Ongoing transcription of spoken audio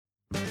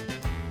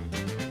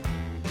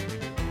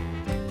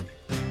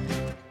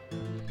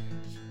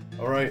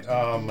All right,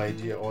 my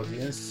dear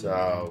audience,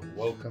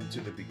 welcome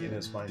to the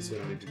Beginner's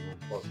Mindset Living Room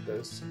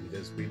podcast. It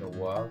has been a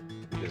while,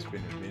 it has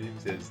been a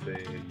minute, as the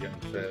young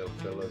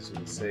fellas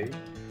will say.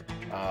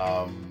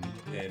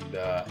 And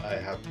I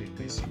have been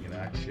missing in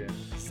action.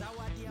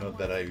 Not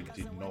that I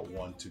did not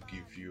want to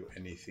give you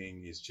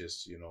anything, it's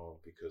just,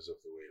 because of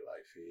the way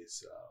life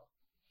is.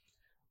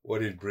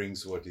 What it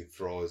brings, what it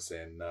throws,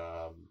 and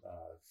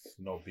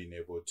not being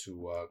able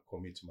to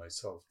commit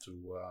myself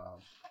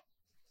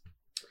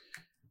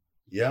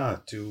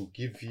to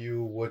give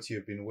you what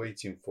you've been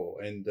waiting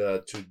for. And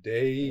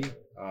today,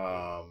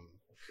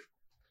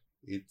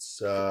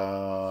 it's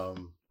what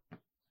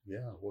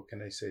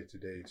can I say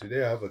today?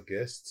 Today I have a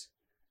guest,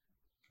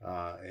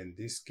 and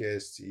this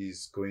guest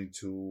is going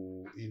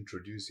to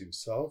introduce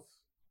himself,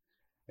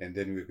 and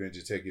then we're going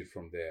to take it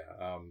from there.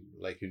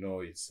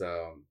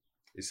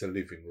 It's a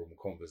living room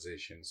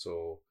conversation,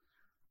 so.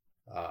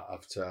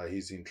 After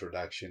his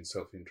introduction,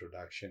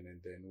 self-introduction,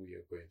 and then we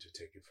are going to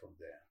take it from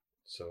there.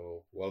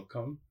 So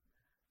welcome,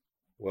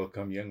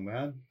 young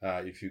man.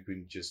 If you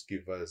can just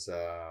give us,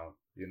 a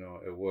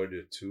word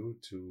or two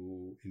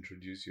to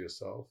introduce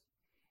yourself.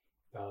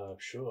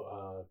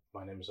 Sure.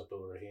 My name is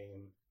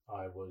Abdulrahim.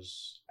 I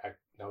was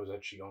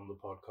actually on the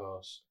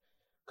podcast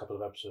a couple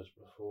of episodes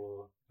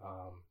before.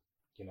 I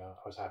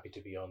was happy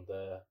to be on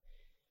there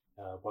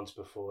once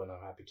before, and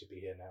I'm happy to be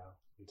here now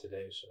and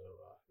today. So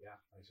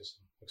I'm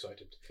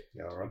excited to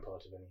be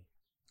part of any.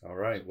 All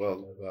right.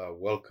 Well,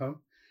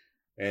 welcome.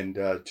 And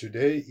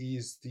today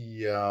is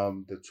the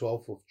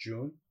 12th of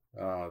June,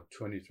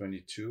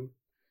 2022.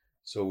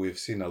 So we've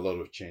seen a lot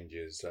of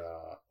changes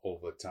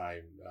over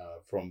time.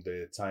 From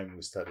the time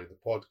we started the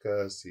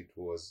podcast, it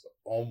was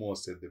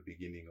almost at the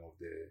beginning of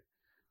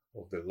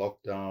the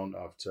lockdown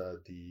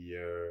after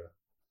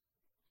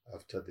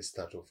the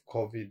start of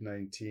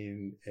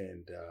COVID-19,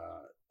 and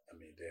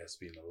there has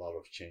been a lot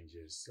of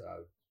changes,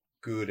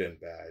 good and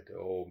bad,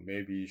 or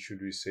maybe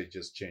should we say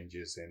just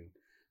changes, and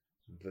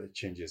the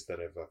changes that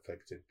have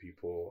affected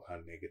people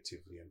are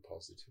negatively and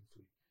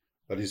positively.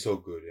 But it's all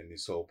good and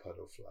it's all part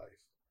of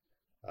life.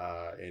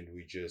 And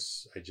I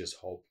just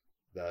hope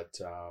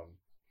that,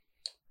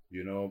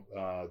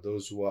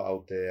 those who are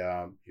out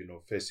there,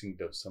 facing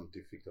some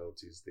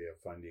difficulties, they are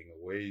finding a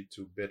way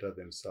to better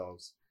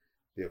themselves.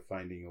 They're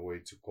finding a way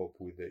to cope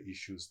with the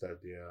issues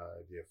that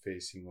they're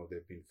facing or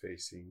they've been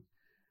facing,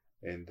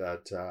 and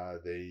that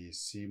they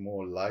see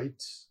more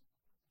light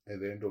at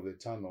the end of the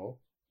tunnel.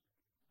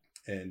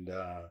 And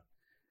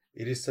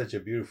it is such a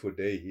beautiful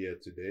day here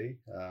today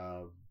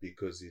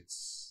because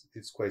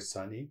it's quite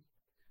sunny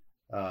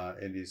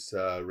and it's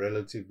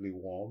relatively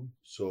warm.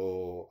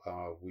 So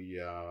we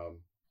are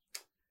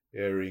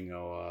airing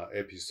our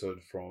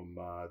episode from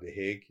The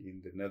Hague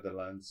in the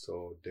Netherlands.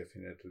 So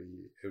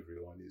definitely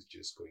everyone is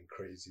just going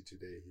crazy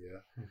today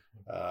here.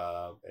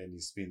 And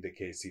it's been the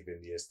case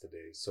even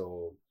yesterday.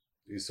 So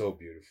it's so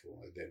beautiful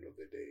at the end of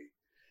the day.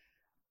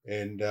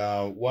 And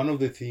one of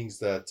the things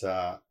that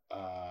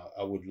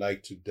I would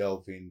like to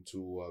delve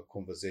into a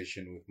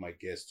conversation with my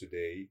guest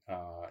today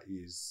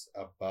is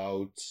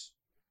about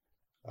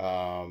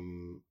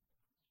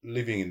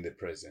living in the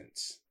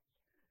present.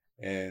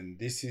 And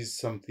this is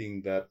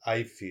something that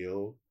I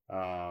feel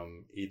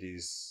it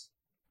is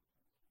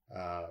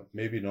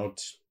maybe not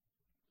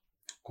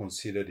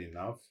considered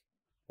enough,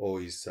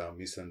 or is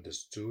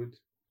misunderstood,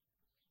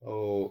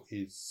 or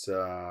it's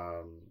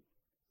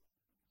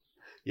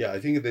I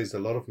think there's a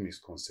lot of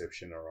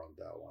misconception around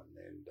that one,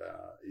 and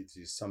it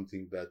is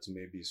something that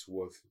maybe is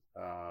worth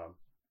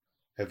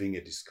having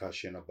a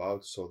discussion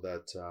about, so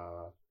that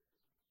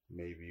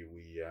maybe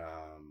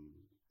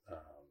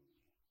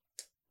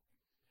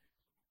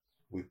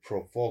we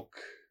provoke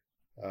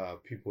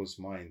people's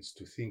minds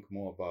to think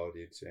more about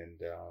it,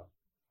 and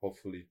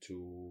hopefully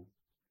to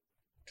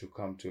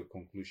come to a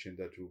conclusion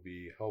that will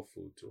be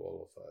helpful to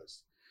all of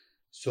us.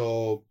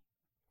 So,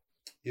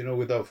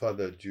 without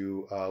further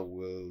ado, I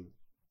will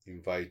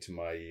invite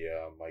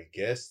my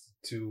guest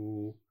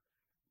to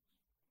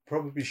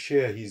probably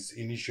share his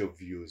initial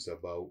views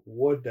about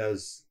what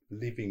does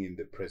living in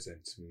the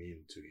present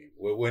mean to him.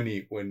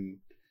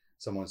 When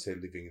someone says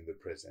living in the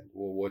present,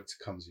 what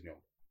comes in your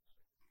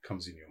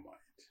mind?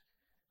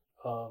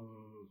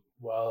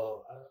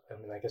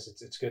 I guess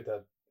it's good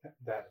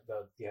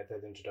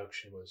that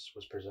introduction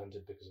was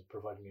presented, because it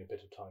provided me a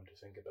bit of time to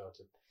think about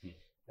it.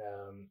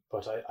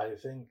 But I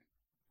think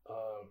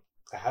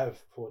I have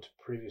thought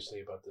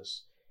previously about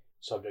this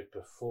subject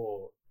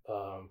before,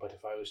 but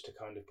if I was to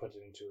kind of put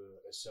it into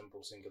a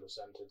simple singular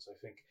sentence, I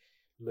think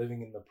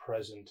living in the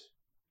present,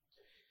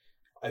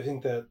 I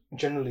think that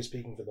generally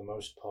speaking, for the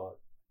most part,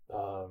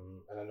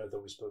 and I know that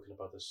we've spoken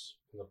about this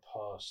in the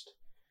past,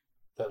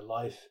 that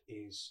life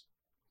is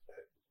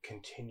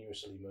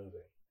continuously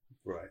moving.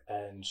 Right.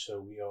 And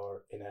so we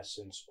are, in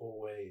essence,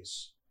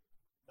 always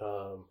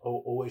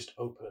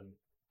open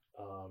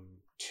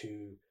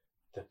to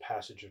the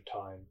passage of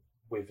time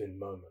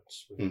within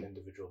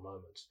individual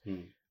moments.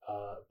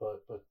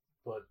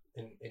 But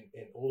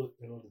in all of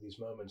these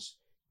moments,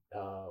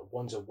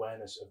 one's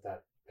awareness of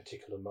that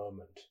particular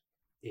moment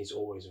is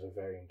always of a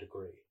varying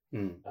degree.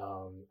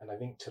 And I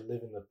think to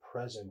live in the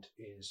present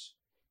is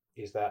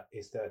that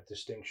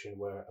distinction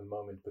where a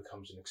moment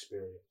becomes an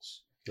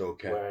experience.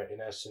 Okay. Where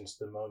in essence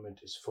the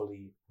moment is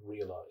fully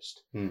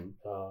realized,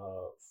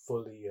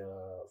 fully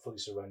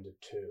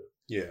surrendered to.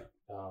 Yeah.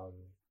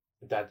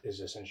 That is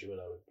essentially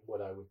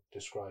what I would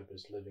describe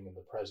as living in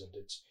the present.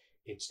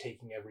 It's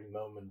taking every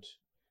moment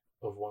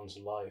of one's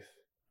life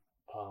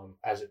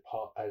as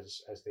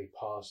they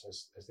pass,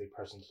 as they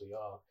presently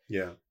are.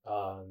 Yeah.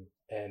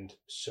 And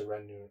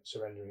surrendering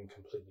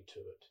completely to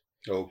it.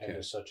 Okay. And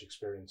as such,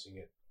 experiencing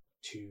it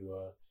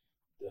to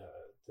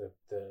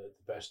the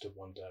best of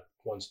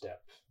one's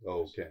depth.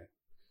 Okay.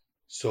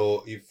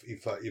 So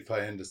if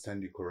I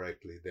understand you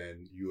correctly,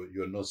 then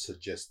you're not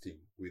suggesting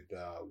with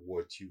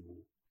what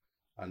you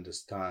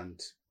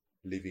understand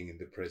living in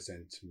the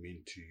present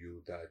mean to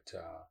you that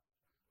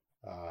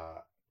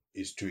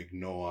is to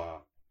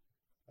ignore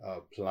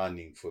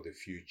planning for the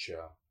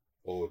future,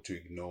 or to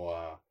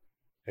ignore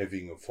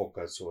having a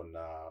focus on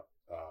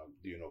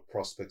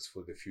prospects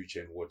for the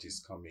future and what is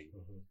coming.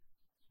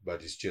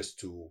 But it's just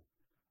to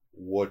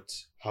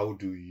how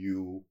do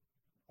you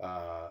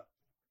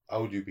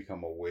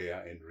become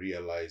aware and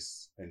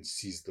realize and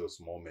seize those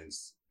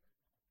moments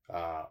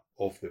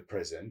of the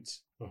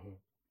present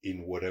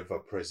in whatever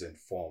present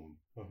form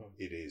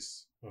it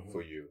is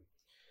for you.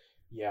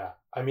 Yeah,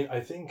 I mean, I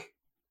think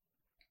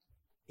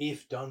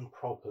if done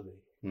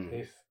properly,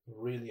 if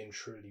really and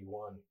truly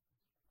one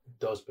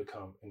does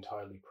become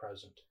entirely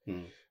present,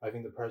 I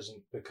think the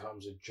present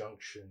becomes a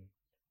junction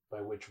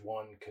by which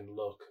one can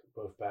look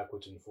both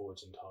backwards and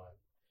forwards in time.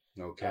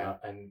 Okay.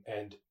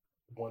 And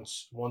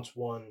once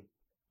one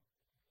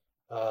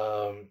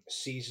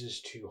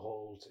ceases to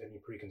hold any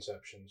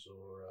preconceptions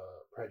or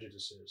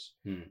prejudices,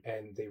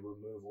 and they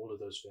remove all of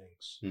those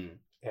things,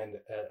 and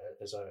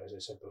as I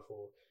said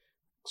before,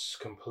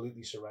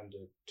 completely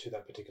surrendered to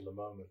that particular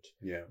moment,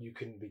 you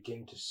can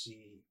begin to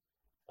see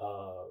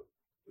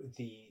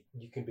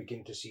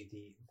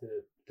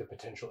the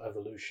potential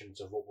evolutions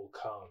of what will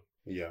come,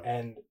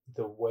 and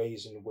the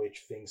ways in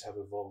which things have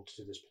evolved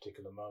to this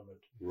particular moment,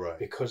 right?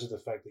 Because of the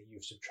fact that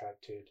you've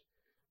subtracted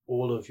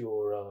all of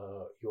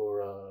your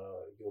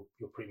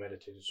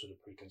premeditated sort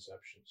of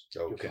preconceptions.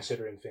 Okay. You're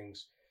considering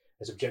things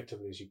as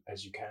objectively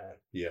as you can,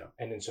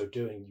 and in so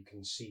doing, you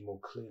can see more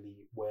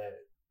clearly where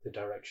the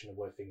direction of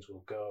where things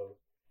will go,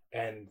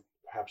 and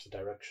perhaps the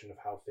direction of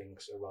how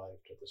things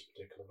arrived at this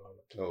particular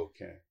moment.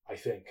 Okay. I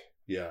think.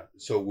 Yeah.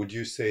 So would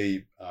you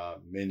say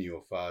many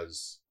of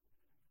us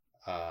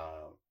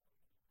are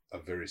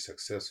very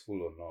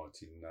successful or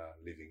not in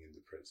living in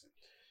the present?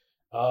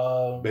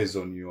 Based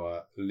on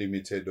your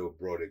limited or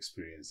broad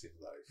experience in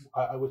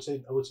life, I would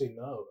say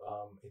no.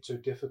 It's so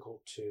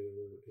difficult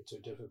to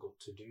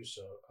do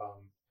so.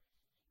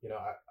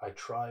 I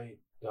try.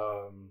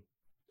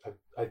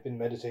 I've been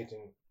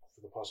meditating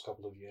for the past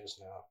couple of years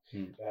now,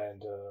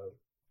 and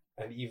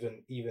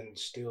even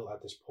still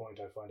at this point,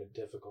 I find it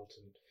difficult.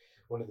 And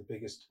one of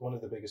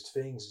the biggest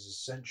things is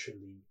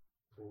essentially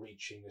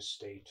reaching a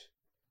state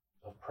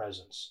of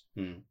presence.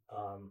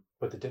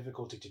 But the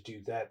difficulty to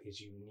do that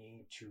is you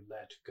need to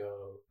let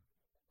go.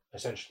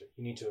 Essentially,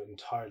 you need to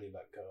entirely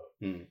let go.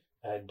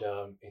 And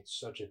it's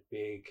such a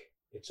big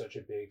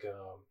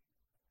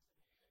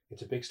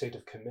state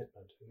of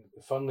commitment.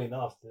 And funnily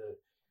enough,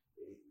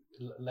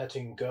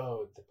 letting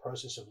go, the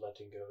process of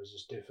letting go is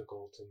as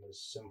difficult and as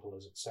simple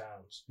as it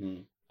sounds.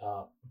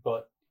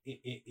 But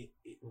it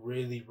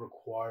really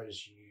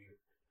requires you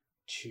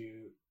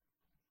to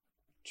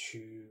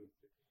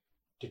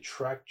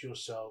detract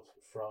yourself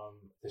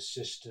from the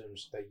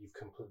systems that you've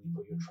completely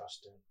put your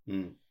trust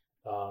in,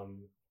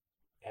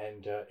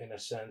 and in a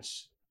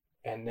sense,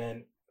 and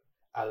then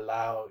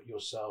allow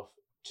yourself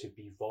to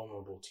be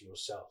vulnerable to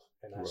yourself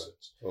in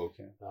essence. Right.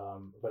 Okay.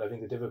 But I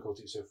think the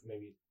difficulty, so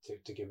maybe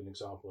to give an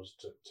example, is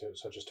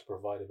such as to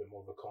provide a bit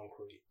more of a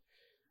concrete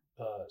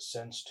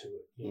sense to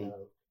it.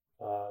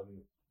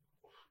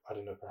 I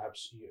don't know,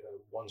 perhaps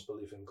one's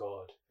belief in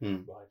God,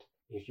 right?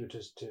 If you're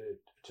just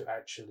to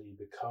actually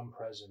become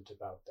present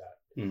about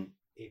that,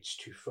 it's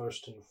to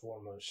first and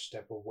foremost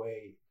step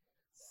away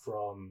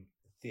from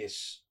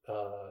this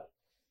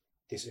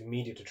this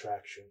immediate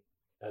attraction,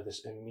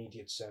 this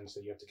immediate sense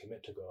that you have to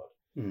commit to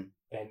God,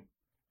 and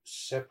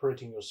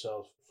separating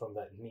yourself from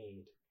that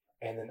need,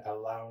 and then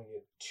allowing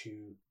it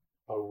to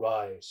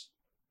arise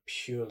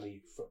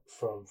purely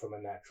from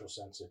a natural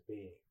sense of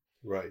being,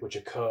 right? Which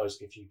occurs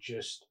if you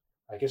just,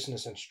 I guess, in a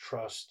sense,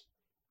 trust,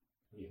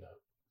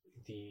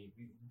 the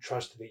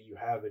trust that you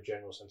have a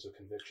general sense of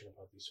conviction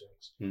about these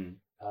things,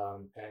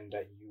 and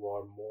that you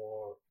are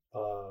more,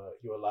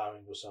 you're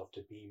allowing yourself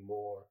to be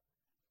more,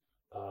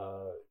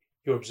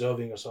 you're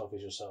observing yourself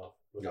as yourself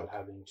without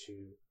having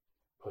to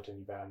put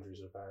any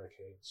boundaries or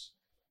barricades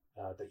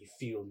that you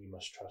feel you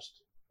must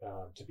trust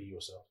to be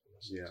yourself.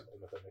 I don't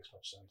know if that makes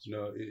much sense.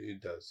 No,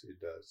 it does. It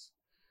does.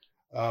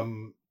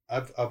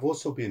 I've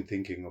also been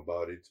thinking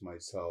about it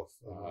myself,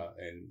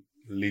 and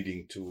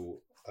leading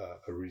to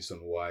a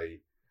reason why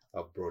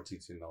I brought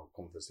it in our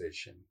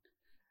conversation.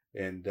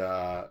 And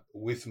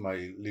with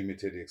my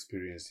limited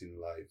experience in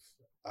life,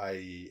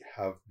 I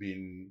have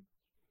been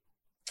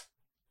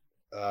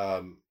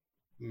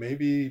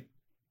maybe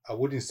I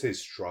wouldn't say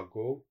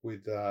struggle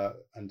with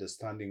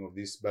understanding of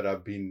this, but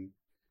I've been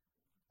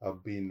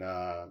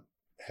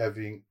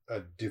having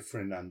a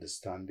different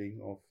understanding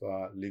of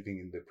living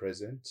in the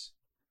present,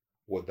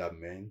 what that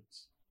meant,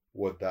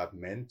 what that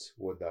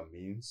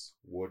means,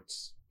 what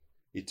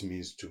it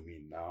means to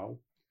me now.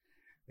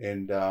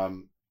 And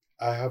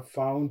I have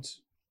found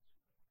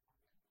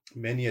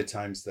many a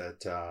times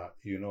that,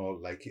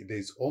 like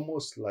there's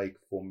almost like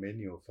for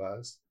many of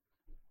us,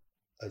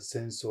 a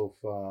sense of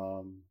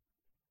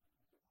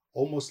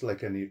almost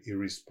like an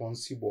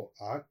irresponsible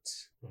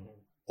act,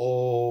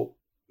 or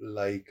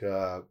like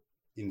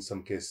in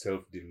some case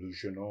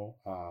self-delusional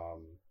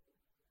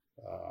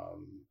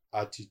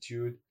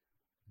attitude,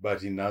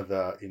 but in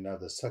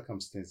other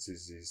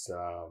circumstances is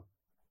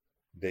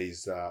there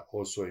is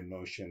also a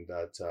notion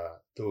that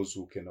those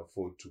who can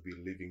afford to be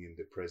living in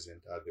the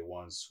present are the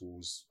ones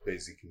whose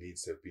basic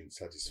needs have been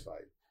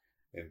satisfied,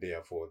 and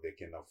therefore they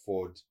can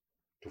afford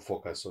to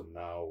focus on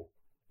now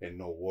and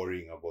not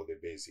worrying about the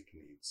basic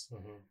needs.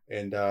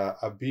 And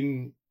I've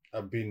been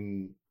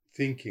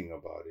thinking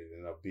about it,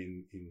 and I've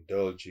been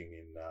indulging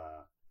in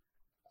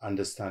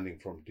understanding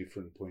from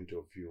different point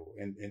of view.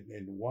 And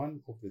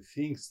one of the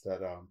things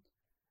that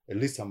at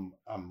least I'm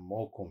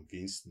more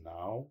convinced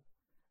now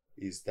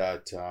is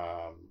that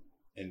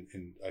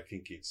and I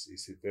think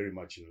it's very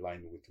much in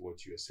line with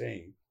what you're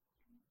saying,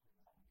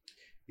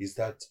 is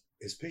that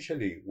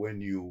especially when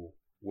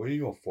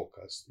you're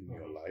focused in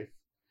your life,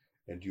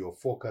 and you're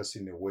focused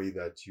in a way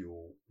that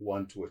you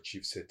want to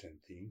achieve certain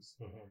things,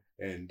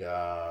 and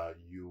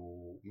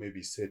you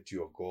maybe set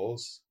your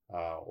goals,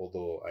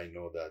 although I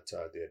know that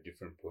there are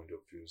different point of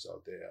views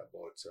out there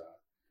about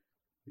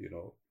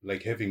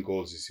like having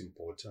goals is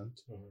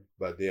important,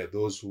 but there are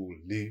those who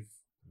live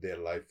their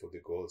life for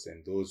the goals,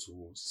 and those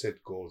who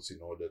set goals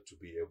in order to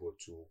be able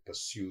to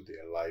pursue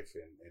their life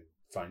and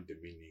find the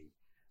meaning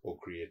or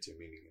create a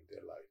meaning in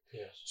their life.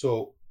 Yes.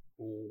 So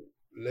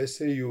let's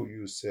say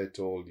you set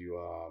all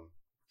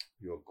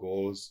your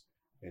goals,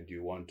 and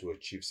you want to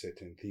achieve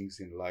certain things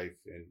in life,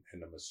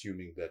 and I'm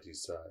assuming that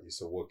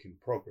is a work in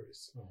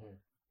progress.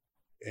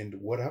 And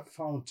what I've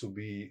found to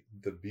be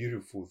the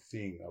beautiful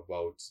thing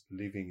about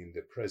living in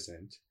the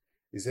present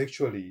is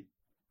actually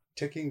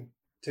taking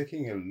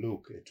a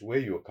look at where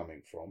you're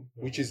coming from,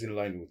 which is in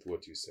line with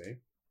what you say,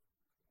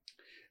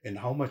 and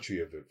how much you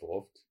have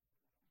evolved,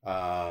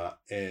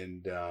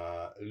 and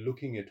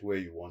looking at where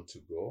you want to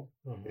go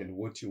and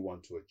what you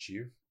want to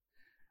achieve,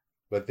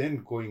 but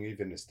then going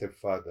even a step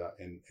further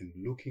and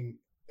looking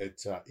at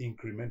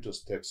incremental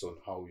steps on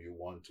how you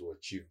want to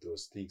achieve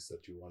those things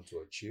that you want to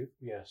achieve.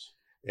 Yes.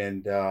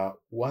 And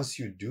once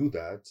you do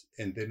that,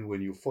 and then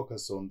when you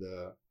focus on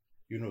the,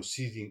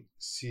 seizing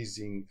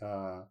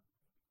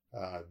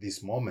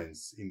these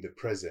moments in the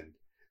present,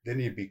 then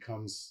it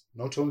becomes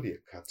not only a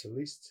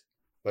catalyst,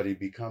 but it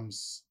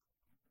becomes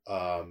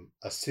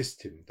a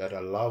system that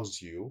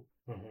allows you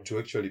to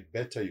actually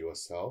better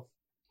yourself.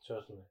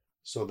 Certainly.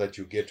 So that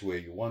you get where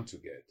you want to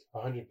get.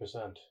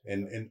 100%.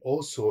 And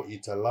also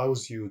it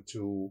allows you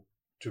to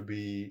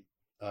be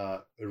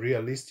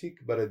realistic,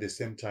 but at the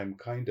same time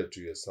kinder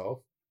to yourself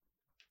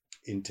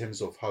in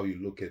terms of how you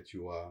look at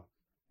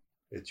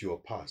your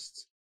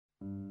past.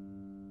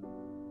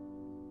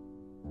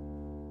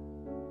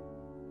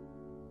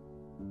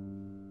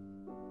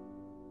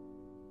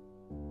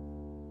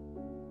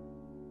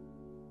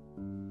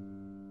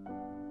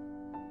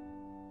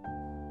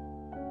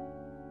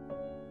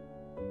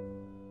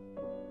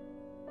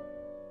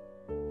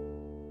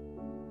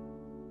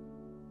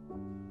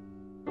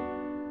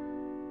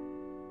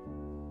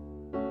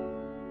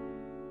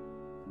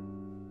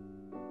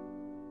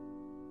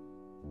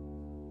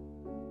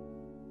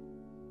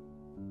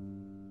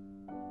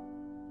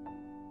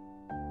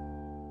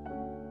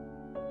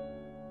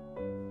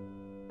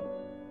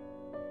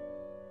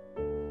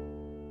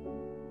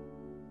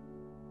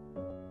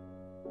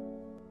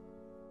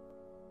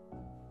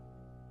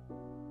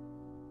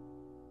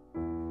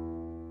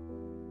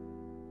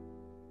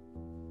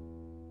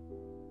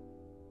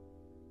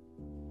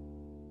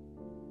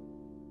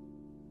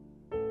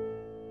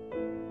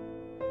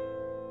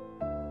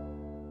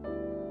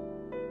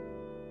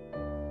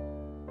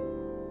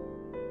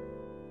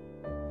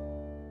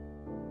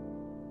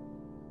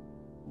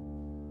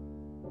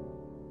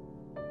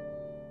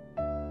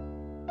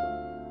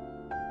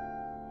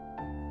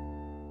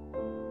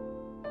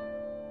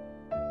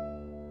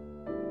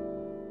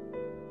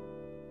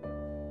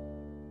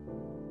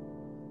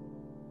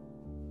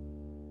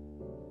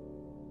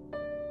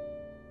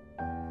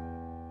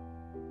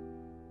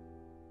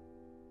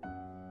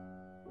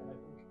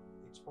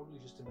 It's probably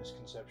just a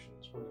misconception,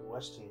 it's probably a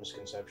Western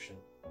misconception,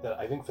 that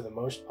I think for the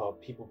most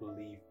part people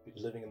believe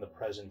living in the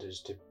present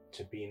is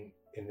to be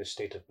in this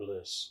state of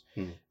bliss,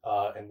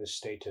 in this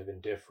state of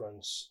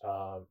indifference,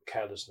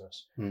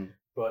 carelessness.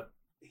 But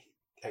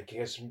I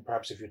guess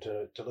perhaps if you're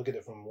to look at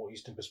it from a more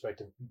Eastern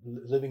perspective,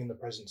 living in the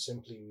present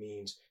simply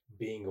means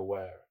being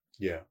aware.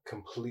 Yeah.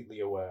 Completely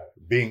aware.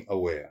 Being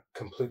aware.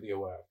 Completely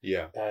aware.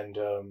 Yeah. And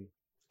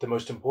the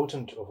most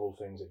important of all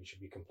things that you should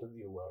be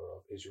completely aware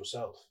of is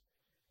yourself.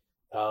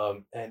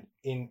 And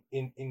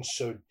in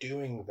so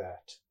doing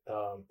that,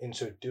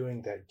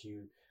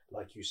 you,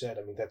 like you said,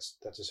 I mean,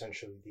 that's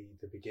essentially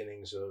the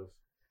beginnings of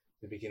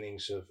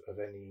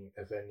any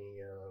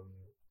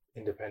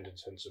independent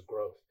sense of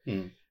growth.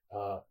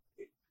 Uh,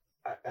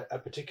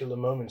 at particular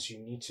moments, you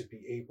need to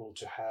be able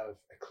to have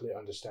a clear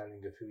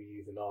understanding of who you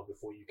even are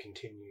before you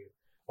continue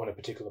on a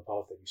particular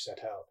path that you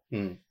set out.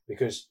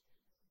 Because,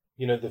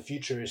 you know, the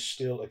future is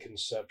still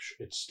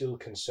it's still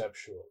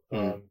conceptual.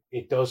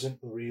 It doesn't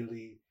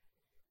really,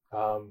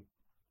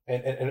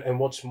 and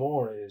what's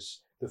more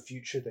is the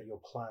future that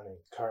you're planning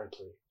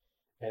currently.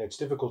 And it's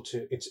difficult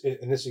and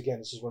this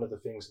is one of the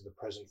things that the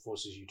present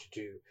forces you to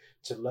do,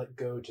 to let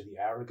go to the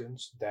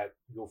arrogance that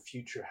your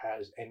future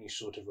has any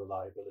sort of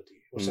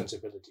reliability or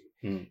sensibility.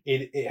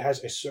 It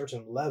has a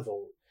certain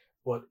level,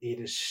 but it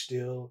is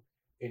still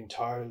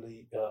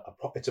entirely,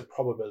 it's a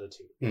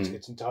probability.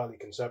 It's entirely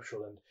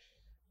conceptual.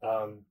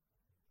 And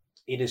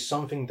it is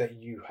something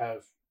that you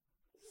have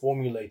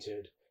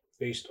formulated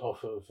based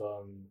off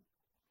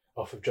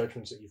of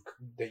judgments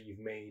that you've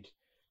made,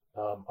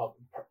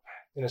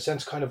 in a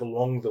sense, kind of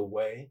along the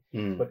way,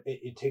 but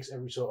it takes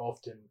every so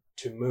often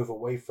to move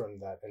away from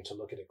that and to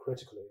look at it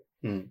critically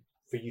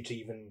for you to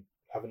even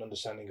have an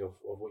understanding of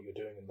what you're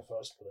doing in the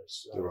first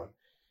place.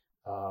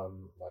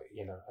 Like,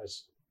 you know,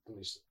 as at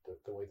least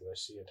the way that I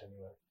see it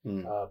anyway.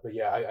 But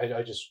yeah,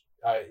 I just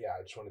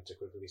wanted to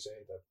quickly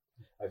say that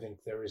I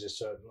think there is a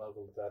certain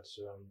level that,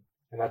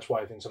 and that's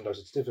why I think sometimes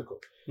it's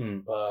difficult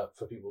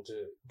for people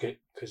to get,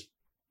 because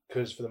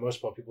for the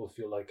most part, people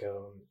feel like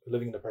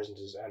living in the present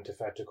is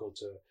antithetical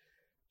to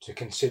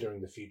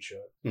considering the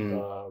future.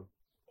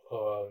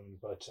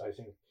 But I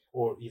think,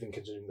 or even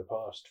considering the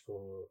past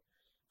for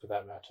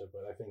that matter.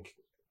 But I think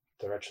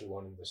they're actually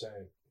one and the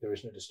same. There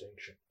is no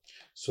distinction.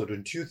 So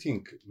don't you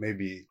think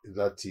maybe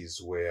that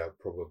is where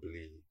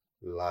probably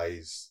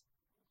lies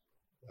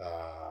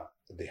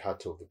the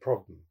heart of the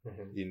problem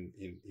in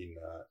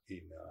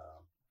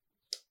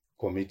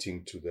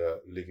committing to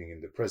the living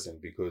in the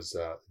present, because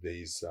there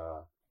is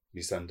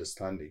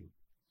misunderstanding.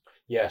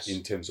 Yes.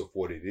 In terms of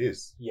what it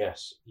is.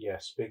 Yes,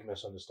 big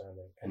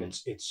misunderstanding, and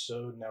it's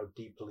so now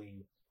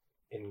deeply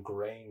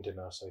ingrained in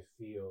us. I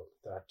feel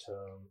that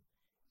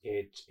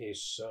it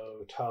is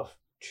so tough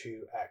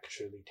to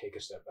actually take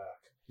a step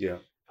back. Yeah.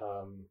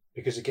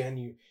 Because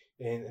again,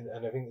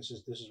 and I think this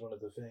is one of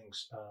the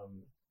things,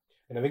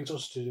 and I think it's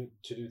also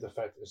to do with the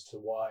fact as to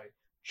why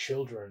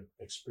children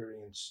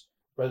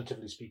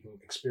relatively speaking,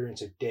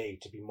 experience a day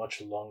to be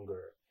much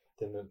longer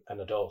than an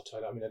adult.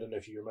 I mean, I don't know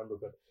if you remember,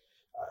 but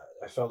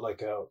I felt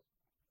like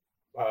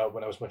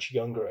when I was much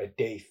younger, a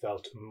day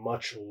felt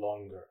much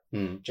longer,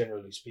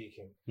 generally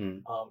speaking.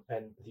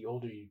 And the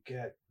older you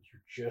get, you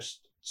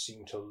just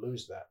seem to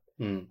lose that.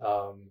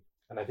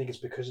 And I think it's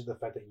because of the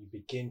fact that you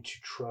begin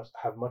to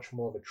have much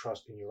more of a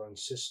trust in your own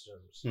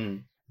systems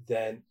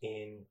than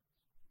in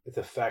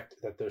the fact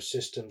that those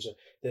systems are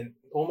then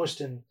almost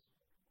in.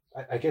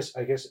 I guess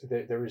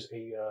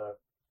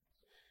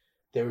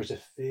there is a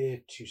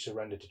fear to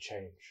surrender to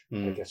change,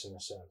 I guess, in a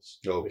sense,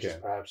 which is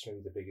perhaps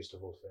maybe the biggest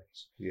of all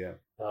things. Yeah.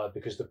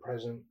 Because the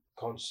present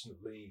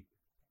constantly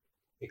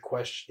it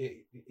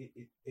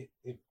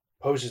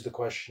poses the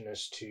question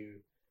as to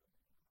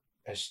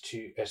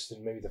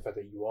maybe the fact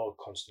that you are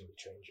constantly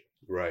changing.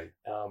 Right.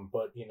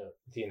 But you know,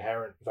 the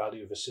inherent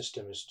value of a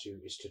system is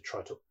to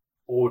try to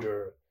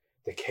order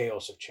the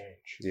chaos of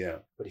change. Yeah.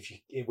 But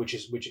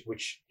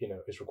which you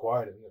know is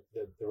required, and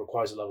it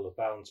requires a level of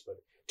balance.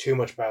 But too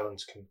much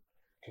balance can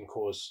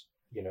cause,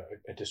 you know,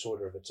 a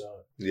disorder of its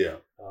own. Yeah.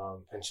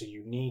 And so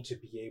you need to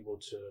be able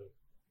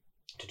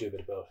to do a bit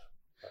of both.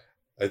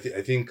 I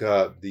think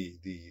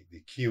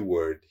the key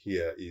word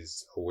here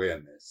is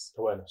awareness.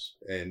 Awareness.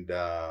 And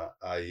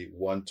I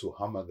want to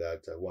hammer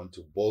that. I want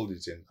to bold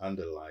it and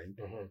underline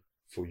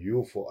for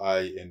you, for I,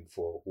 and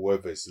for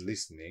whoever is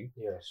listening.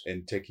 Yes.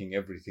 And taking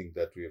everything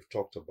that we have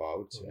talked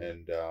about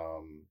and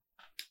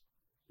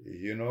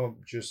you know,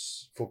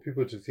 just for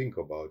people to think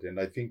about. And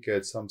I think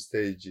at some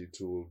stage it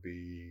will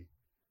be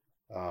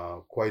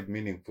quite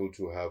meaningful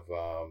to have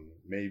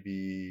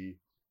maybe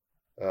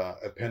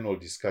a panel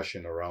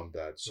discussion around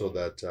that, so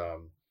that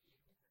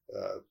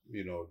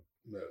you know,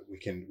 we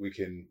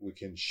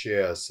can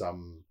share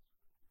some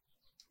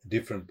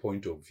different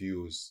point of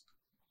views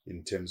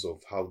in terms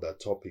of how that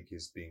topic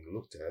is being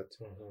looked at,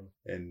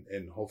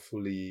 and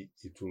hopefully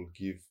it will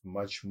give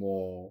much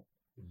more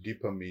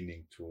deeper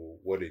meaning to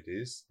what it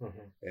is,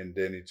 and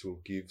then it will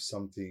give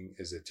something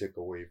as a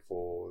takeaway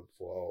for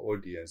our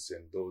audience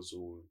and those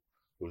who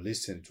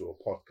listen to a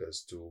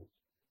podcast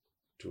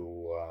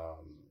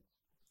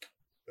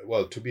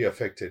to be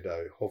affected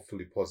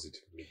hopefully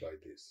positively by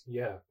this.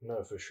 Yeah,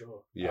 no, for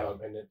sure. Yeah.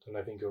 And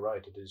I think you're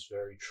right. It is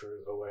very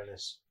true.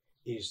 Awareness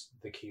is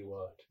the key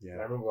word. Yeah.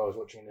 And I remember I was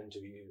watching an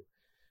interview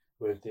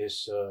with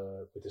this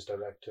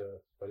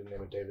director by the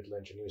name of David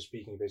Lynch, and he was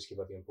speaking basically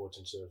about the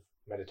importance of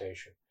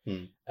meditation.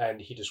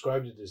 And he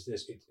described it as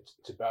this: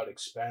 it's about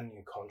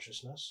expanding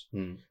consciousness,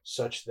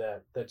 such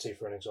that, let's say,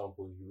 for an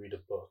example, you read a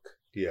book.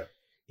 Yeah.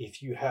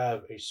 If you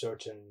have a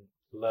certain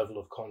level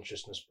of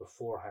consciousness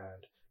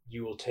beforehand,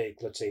 you will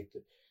take, let's say,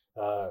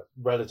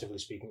 relatively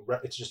speaking,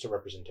 it's just a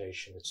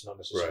representation. It's not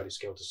necessarily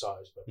scaled to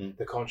size, but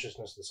the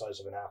consciousness the size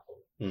of an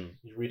apple.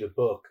 You read a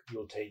book,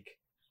 you'll take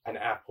an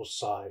apple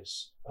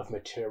size of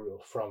material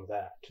from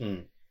that.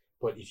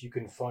 But if you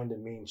can find a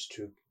means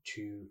to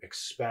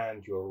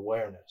expand your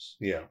awareness,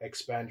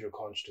 expand your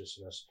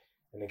consciousness,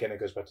 and again, it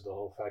goes back to the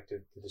whole fact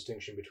of the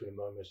distinction between a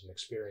moment and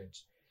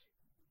experience.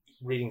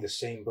 Reading the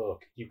same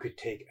book, you could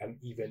take an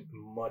even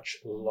much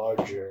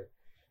larger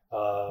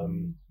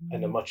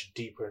and a much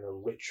deeper and a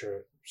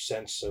richer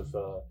sense of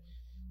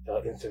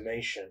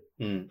information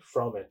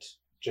from it,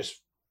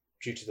 just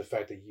due to the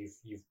fact that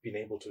you've been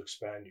able to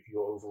expand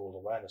your overall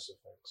awareness of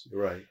things.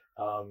 Right.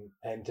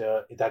 And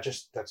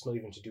that's not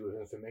even to do with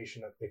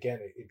information. Again,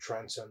 it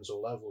transcends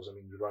all levels. I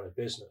mean, you run a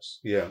business.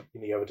 Yeah.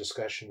 You have a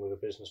discussion with a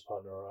business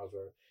partner or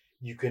other.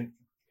 You can,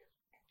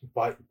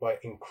 by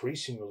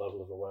increasing your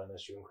level of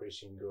awareness, you're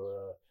increasing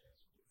your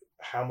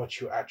how much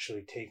you're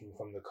actually taking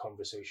from the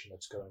conversation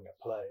that's going at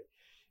play.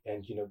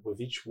 And with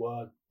each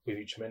word, with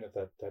each minute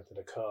that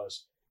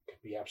occurs,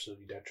 could be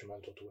absolutely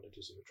detrimental to what it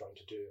is that you're trying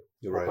to do.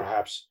 You're or right.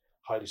 perhaps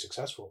highly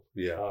successful.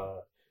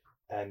 Yeah.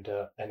 And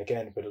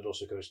again, but it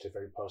also goes to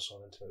very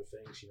personal, intimate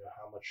things.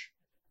 How much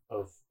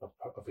of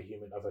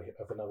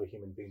another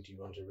human being do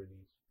you want to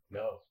really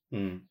know?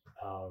 And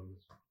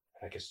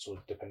I guess it's all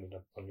dependent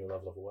on your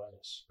level of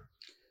awareness.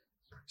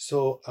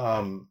 So,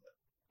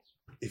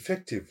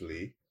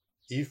 effectively,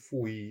 if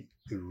we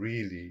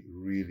really,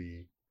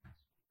 really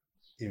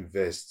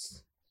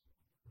invest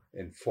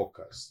and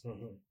focus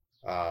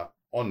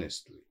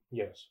honestly,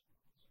 yes,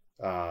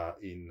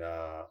 we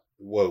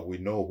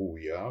know who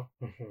we are.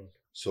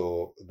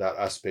 So that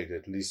aspect,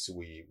 at least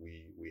we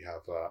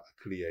have a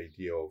clear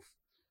idea of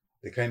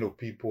the kind of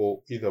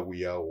people either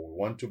we are or we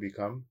want to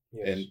become.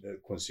 Yes. And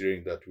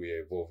considering that we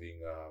are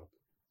evolving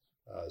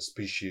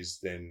species,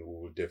 then we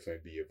will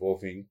definitely be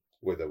evolving,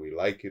 whether we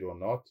like it or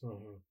not.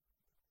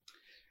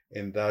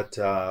 And that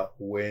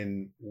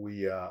when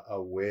we are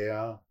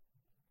aware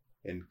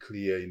and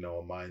clear in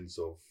our minds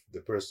of the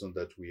person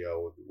that we are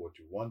or what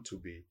we want to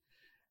be,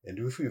 and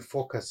if we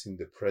focus in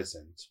the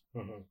present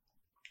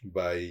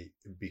by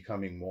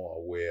becoming more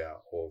aware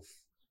of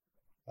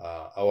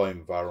our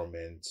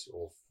environment,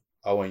 of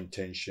our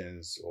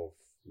intentions, of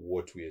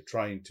what we are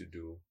trying to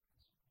do,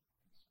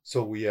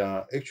 so we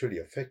are actually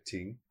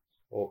affecting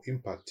or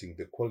impacting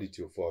the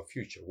quality of our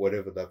future,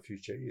 whatever that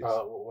future is.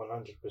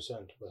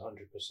 100%.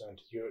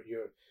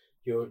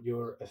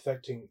 You're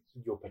affecting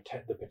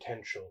the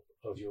potential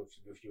of your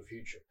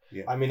future.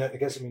 Yeah. I mean,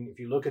 if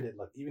you look at it,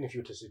 like, even if you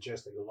were to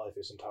suggest that your life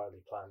is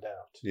entirely planned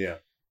out, Yeah.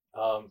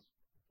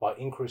 By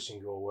increasing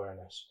your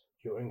awareness,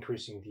 you're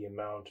increasing the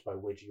amount by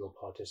which you're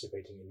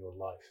participating in your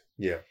life.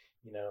 Yeah.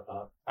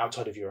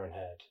 Outside of your own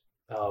head,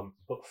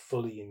 but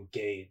fully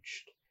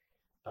engaged.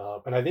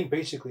 And I think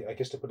basically, I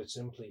guess to put it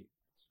simply,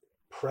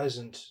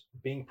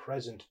 being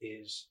present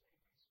is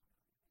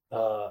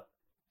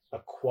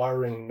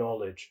acquiring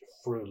knowledge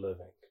through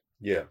living.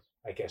 Yeah.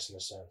 I guess, in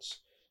a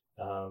sense,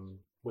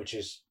 which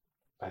is,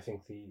 I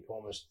think, the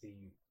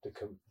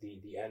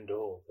end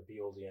all, the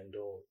be all, the end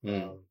all.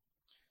 And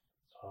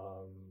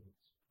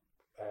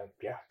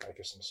yeah, I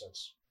guess in a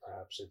sense,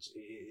 perhaps it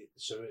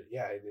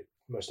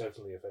most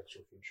definitely affects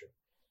your future.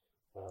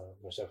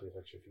 Most definitely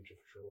affects your future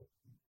for sure.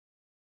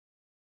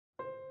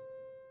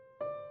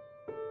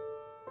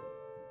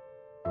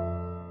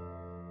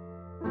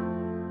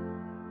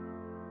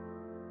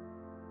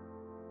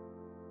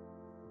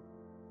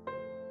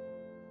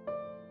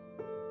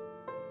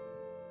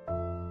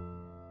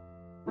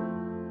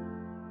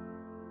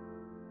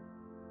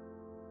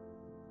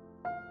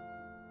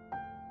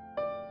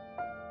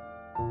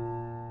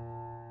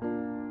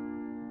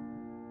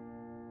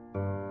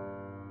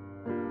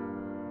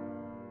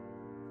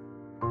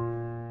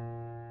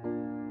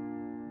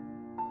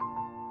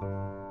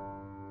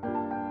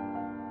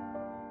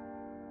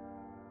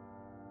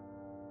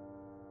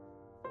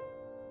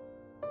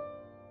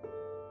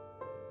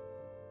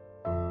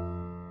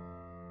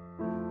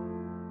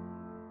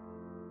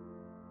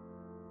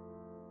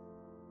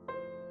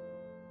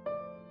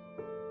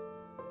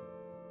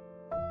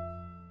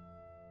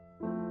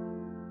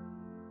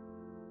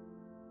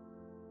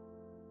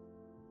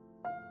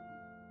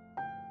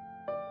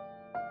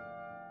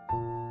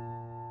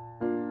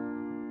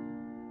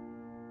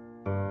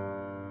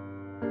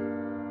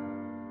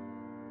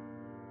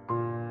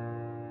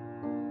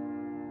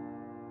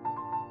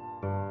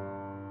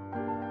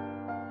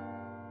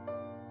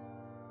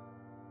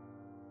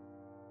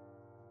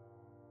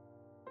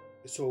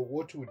 So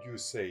what would you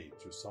say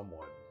to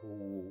someone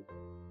who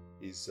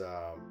is,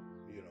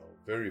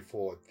 very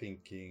forward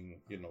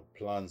thinking,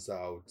 plans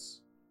out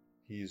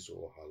his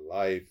or her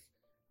life,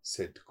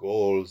 set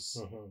goals,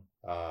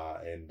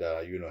 Mm-hmm. and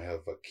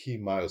have key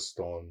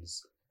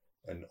milestones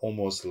and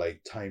almost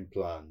like time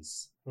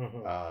plans,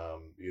 Mm-hmm.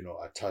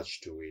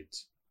 attached to it.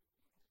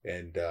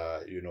 And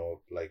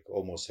like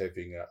almost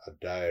having a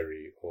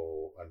diary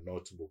or a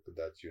notebook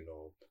that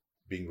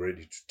being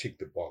ready to tick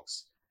the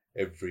box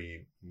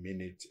every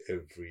minute,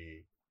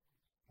 every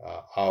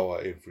hour,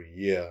 every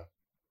year,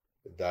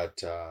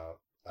 that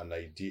an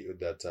idea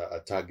that a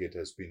target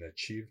has been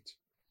achieved,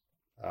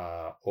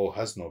 or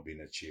has not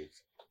been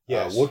achieved.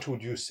 Yes. What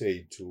would you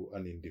say to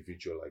an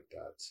individual like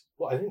that?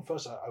 Well, I think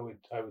first I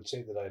would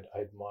say that I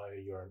admire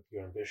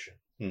your ambition,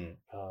 Mm.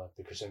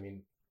 because I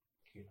mean,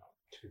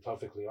 to be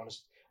perfectly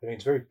honest, I mean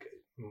it's very,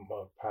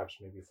 well, perhaps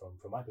maybe from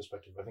my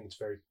perspective, I think it's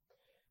very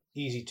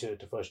easy to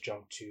first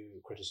jump to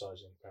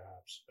criticizing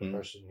perhaps a Mm.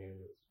 person who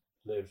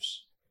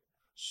lives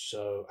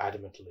so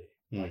adamantly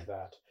Mm. like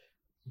that.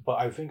 But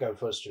I think I would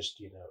first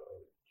just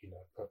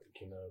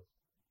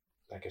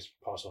I guess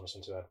pass on a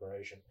sense of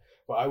admiration.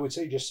 But I would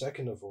say just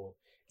second of all,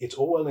 it's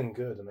all well and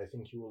good, and I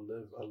think you will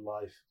live a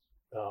life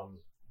um,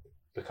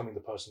 becoming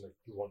the person that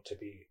you want to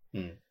be.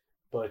 Mm.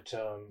 But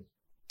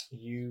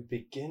you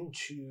begin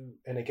to,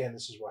 and again,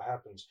 this is what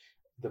happens: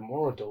 the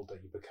more adult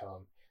that you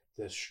become,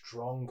 the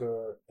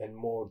stronger and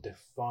more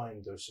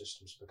defined those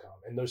systems become,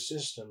 and those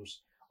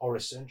systems are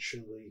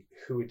essentially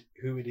who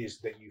it is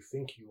that you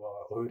think you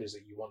are, or who it is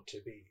that you want to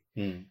be.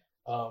 Mm.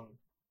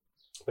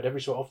 But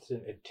every so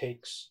often, it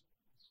takes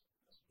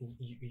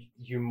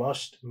you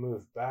must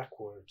move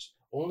backwards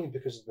only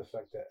because of the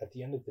fact that at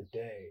the end of the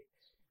day,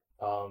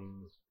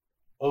 um,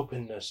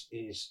 openness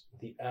is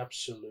the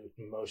absolute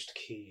most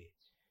key,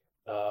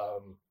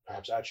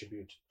 perhaps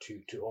attribute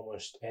to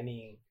almost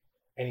any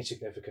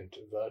significant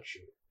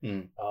virtue.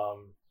 Mm.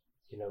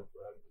 You know,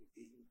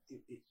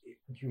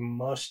 you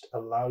must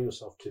allow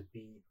yourself to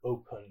be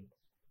open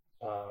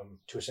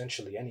to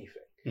essentially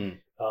anything. Mm.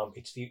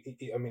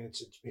 I mean,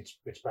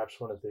 it's perhaps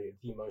one of the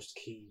most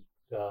key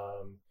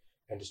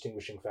and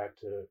distinguishing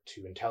factor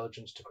to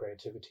intelligence, to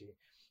creativity.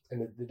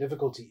 And the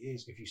difficulty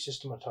is if you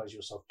systematize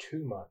yourself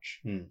too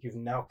much, Mm. you've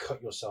now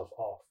cut yourself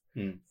off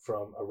Mm.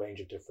 from a range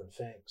of different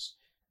things.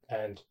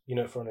 And,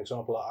 for an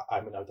example,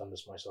 I mean, I've done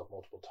this myself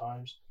multiple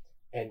times,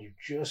 and you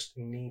just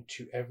need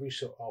to every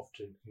so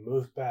often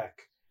move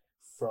back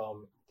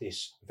from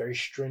this very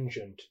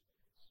stringent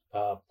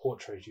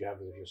portrait you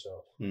have of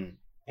yourself, Mm.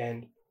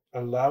 and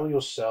allow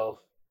yourself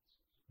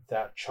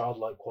that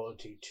childlike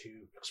quality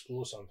to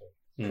explore something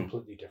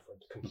completely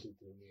different,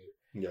 completely new.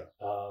 Yeah.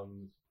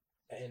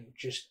 And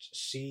just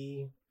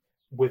see,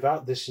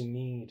 without this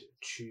need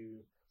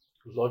to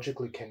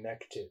logically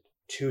connect it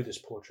to this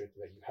portrait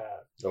that you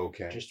have.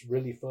 Okay. Just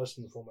really first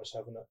and foremost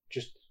having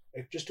just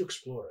to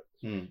explore it.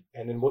 Mm.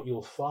 And then what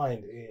you'll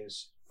find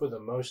is, for the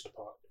most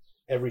part,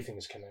 everything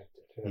is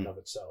connected in and of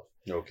itself.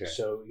 Okay.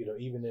 So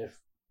even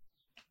if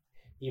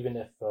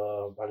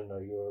I don't know,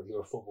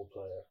 you're a football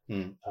player,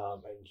 Mm.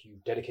 and you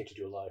dedicated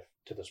your life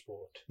to the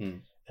sport,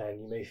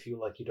 and you may feel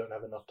like you don't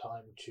have enough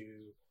time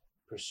to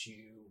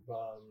pursue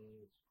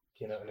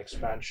an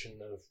expansion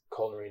of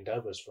culinary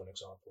endeavors, for an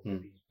example.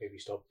 Maybe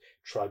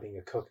try being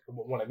a cook.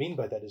 What I mean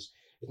by that is,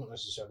 it's not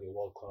necessarily a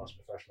world-class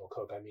professional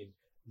cook. I mean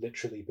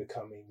literally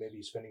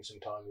maybe spending some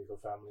time with your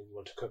family and you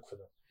want to cook for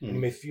them. And you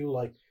may feel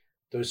like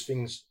those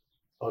things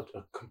are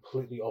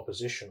completely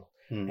oppositional,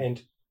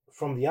 and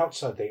from the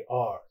outside they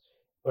are,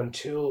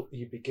 until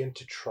you begin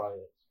to try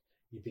it.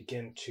 You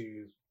begin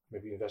to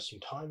maybe invest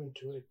some time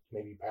into it,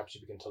 maybe perhaps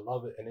you begin to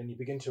love it, and then you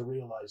begin to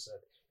realize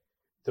that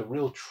the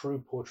real true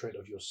portrait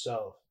of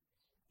yourself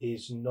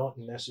is not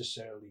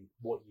necessarily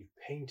what you've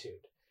painted,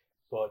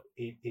 but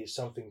it is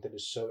something that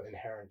is so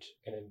inherent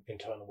and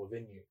internal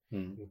within you.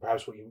 And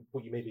perhaps what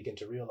you may begin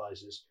to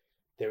realize is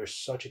there is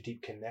such a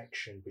deep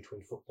connection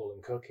between football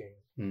and cooking,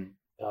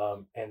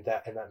 and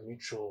that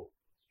mutual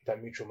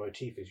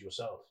motif is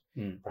yourself.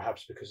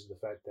 Perhaps because of the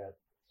fact that,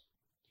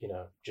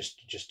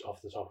 just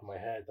off the top of my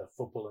head, that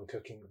football and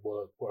cooking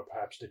were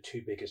perhaps the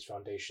two biggest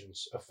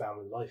foundations of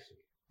family life.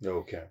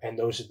 Okay. And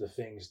those are the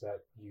things that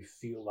you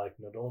feel like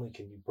not only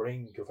can you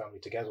bring your family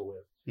together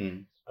with,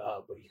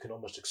 but you can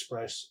almost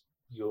express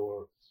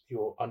your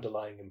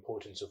underlying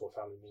importance of what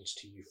family means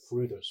to you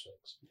through those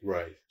things.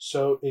 Right.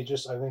 So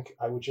I think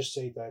I would just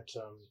say that,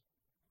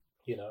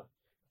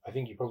 I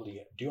think you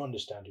probably do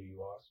understand who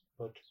you are,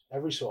 but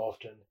every so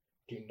often,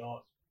 do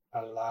not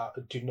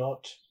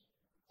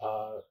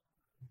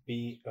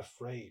be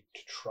afraid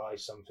to try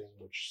something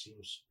which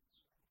seems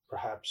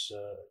perhaps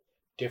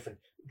different.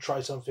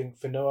 Try something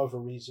for no other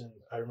reason.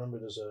 I remember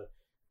I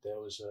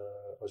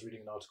was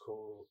reading an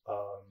article,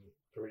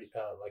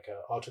 like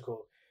an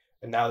article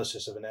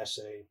analysis of an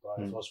essay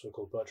by a philosopher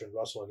called Bertrand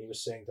Russell, and he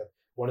was saying that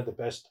one of the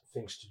best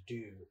things to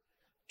do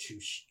to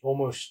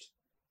almost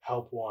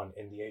help one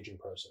in the aging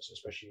process,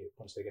 especially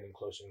once they're getting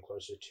closer and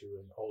closer to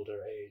an older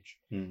age,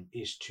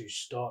 is to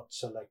start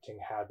selecting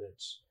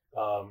habits,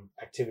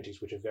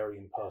 activities which are very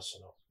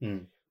impersonal,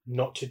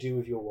 not to do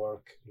with your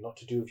work, not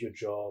to do with your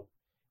job,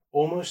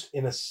 almost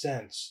in a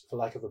sense, for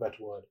lack of a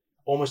better word,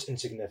 almost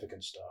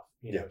insignificant stuff.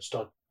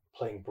 Start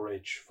playing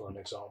bridge, for an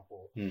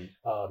example.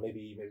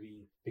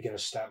 Maybe begin a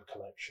stamp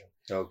collection.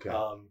 Okay.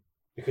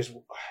 Because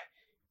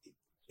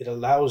it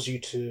allows you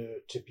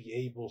to be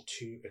able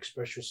to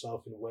express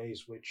yourself in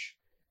ways which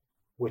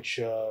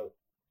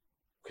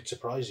could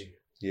surprise you.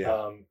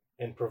 Yeah.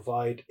 And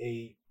provide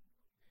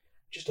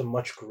just a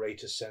much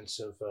greater sense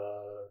of.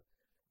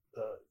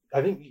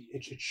 I think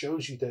it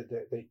shows you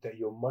that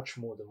you're much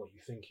more than what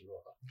you think you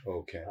are.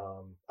 Okay.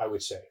 I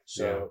would say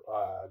so.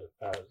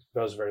 That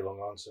was a very long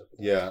answer. But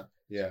Yeah.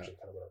 that's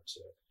kind of what I would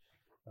say.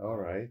 All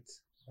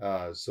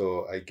right.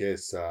 So I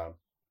guess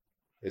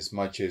as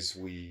much as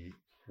we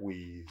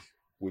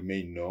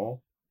may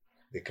know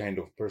the kind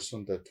of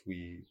person that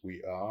we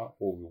are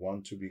or we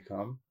want to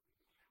become,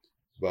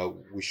 but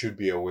we should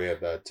be aware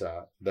that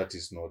that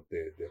is not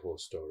the whole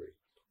story.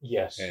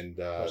 Yes. And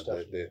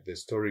the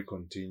story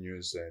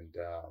continues, and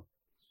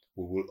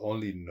we will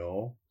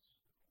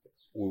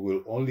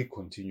only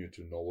continue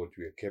to know what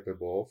we are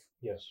capable of.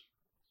 Yes.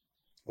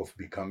 Of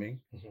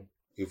becoming,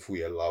 if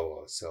we allow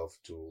ourselves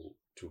to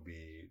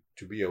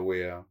be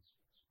aware,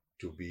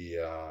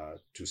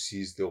 to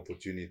seize the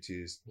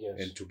opportunities, yes.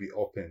 and to be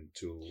open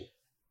to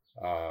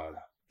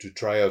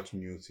try out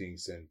new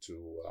things, and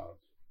to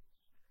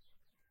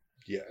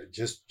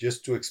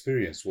just to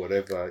experience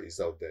whatever is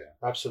out there.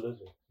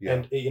 Absolutely. Yeah.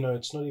 And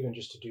it's not even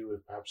just to do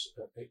with, perhaps,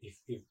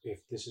 if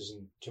this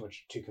isn't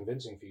too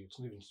convincing for you, it's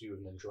not even to do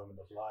with an enjoyment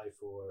of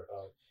life, or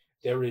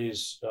there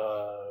is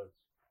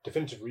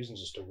definitive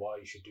reasons as to why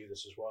you should do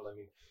this as well. I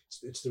mean,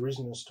 it's the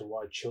reason as to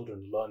why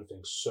children learn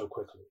things so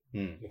quickly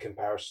in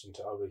comparison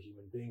to other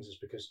human beings, is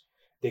because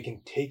they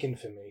can take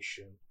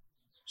information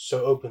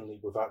so openly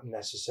without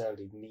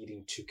necessarily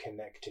needing to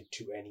connect it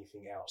to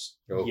anything else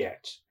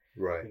yet.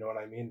 Right. You know what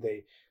I mean?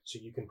 So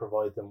you can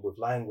provide them with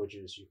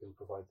languages, you can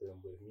provide them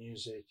with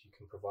music, you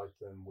can provide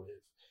them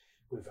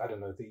with I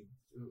don't know,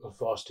 a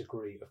vast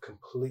degree of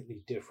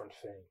completely different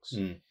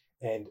things,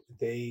 and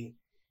they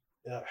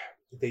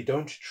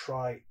don't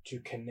try to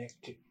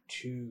connect it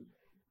to,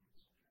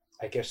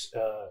 I guess,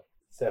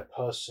 their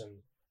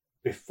person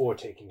before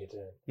taking it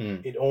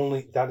in. It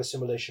only, that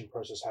assimilation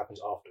process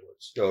happens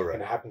afterwards.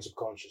 And it happens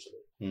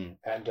subconsciously.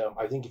 And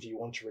I think if you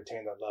want to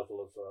retain that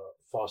level of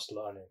fast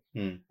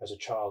learning as a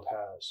child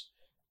has,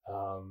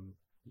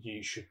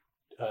 you should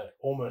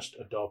almost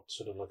adopt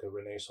sort of like a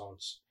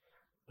Renaissance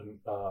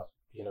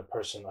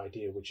person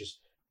idea, which is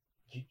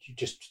you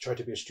just try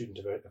to be a student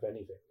of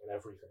anything and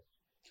everything.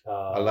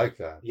 I like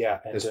that. Yeah,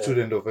 and, a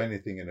student of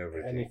anything and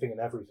everything. Anything and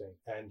everything,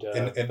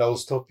 and I'll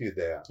stop you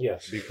there.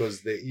 Yes,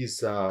 because there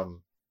is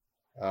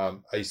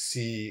I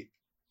see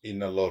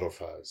in a lot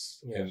of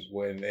us, yes.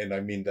 and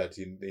I mean that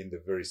in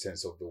the very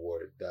sense of the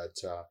word,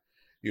 that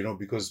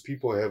because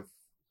people have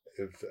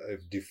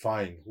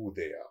defined who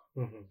they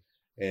are,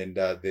 and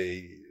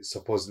they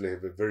supposedly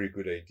have a very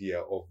good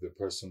idea of the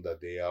person that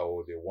they are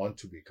or they want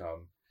to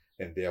become,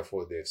 and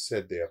therefore they've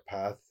set their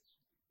path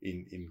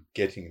in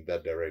getting in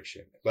that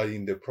direction. But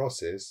in the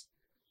process,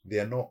 they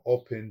are not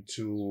open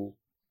to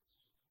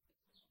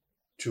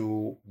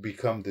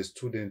become the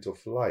student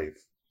of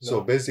life. No.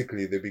 So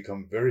basically, they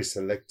become very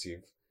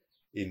selective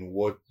in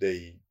what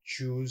they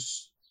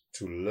choose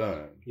to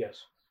learn.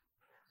 Yes.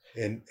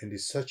 And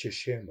it's such a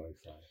shame, I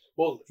find.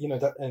 Well,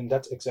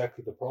 that's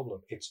exactly the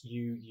problem. It's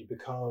you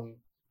become,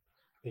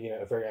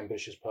 a very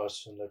ambitious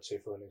person. Let's say,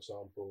 for an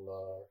example,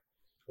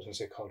 I was going to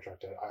say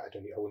contractor. I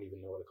wouldn't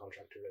even know what a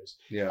contractor is.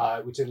 Yeah. I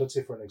would say, let's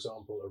say, for an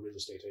example, a real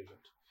estate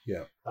agent.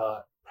 Yeah.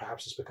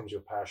 Perhaps this becomes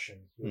your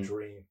passion, your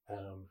dream,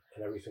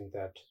 and everything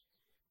that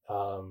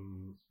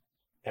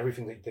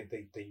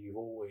you've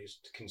always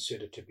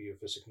considered to be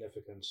of a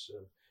significance,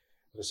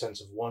 of a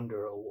sense of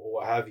wonder, or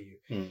what have you.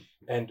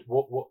 And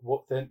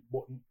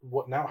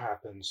what now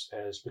happens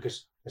is,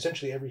 because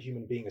essentially every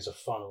human being is a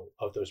funnel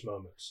of those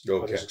moments,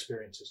 of those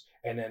experiences,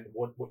 and then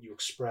what you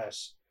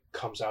express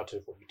comes out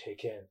of what you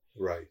take in.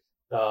 Right.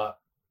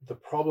 The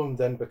problem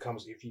then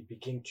becomes if you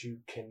begin to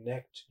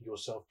connect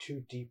yourself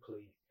too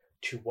deeply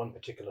to one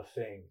particular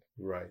thing.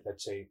 Right.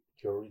 Let's say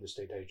you're a real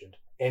estate agent.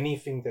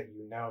 Anything that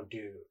you now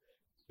do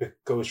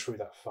goes through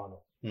that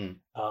funnel.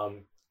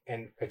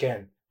 And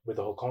again, with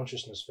the whole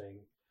consciousness thing,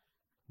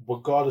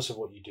 regardless of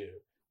what you do,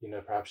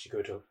 perhaps you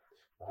go to,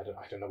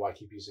 I don't know why I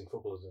keep using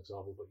football as an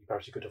example, but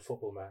perhaps you go to a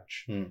football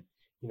match.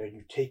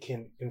 You take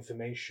in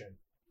information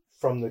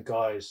from the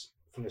guys,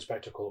 from the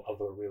spectacle of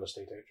a real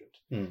estate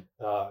agent.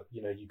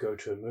 You go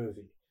to a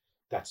movie.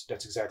 That's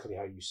exactly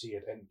how you see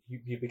it, and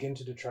you begin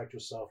to detract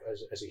yourself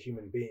as a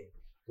human being,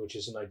 which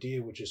is an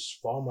idea which is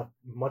far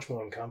much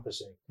more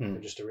encompassing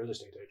than just a real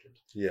estate agent.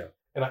 Yeah.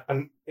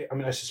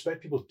 And I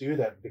suspect people do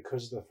that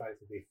because of the fact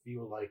that they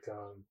feel like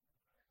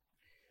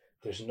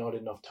there's not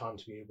enough time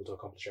to be able to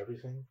accomplish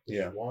everything.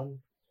 One,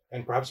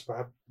 and perhaps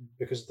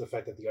because of the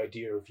fact that the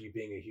idea of you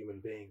being a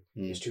human being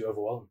is too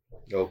overwhelming.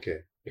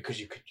 Okay. Because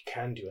you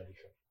can do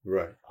anything.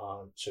 Right.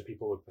 So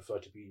people would prefer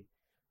to be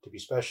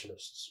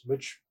specialists,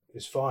 which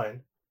is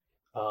fine.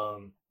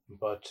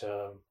 But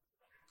to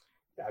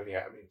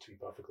be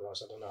perfectly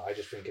honest, I don't know. I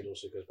just think it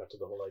also goes back to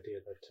the whole idea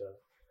that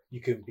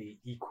you can be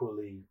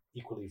equally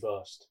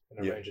versed in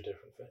a Yeah. range of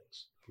different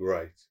things.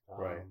 Right.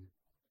 Right.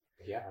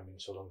 Yeah, I mean,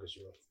 so long as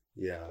you're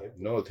Yeah. able.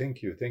 No,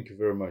 thank you. Thank you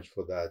very much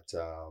for that.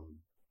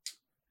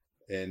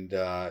 And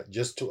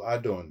just to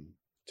add on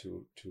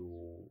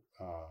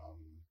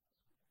um,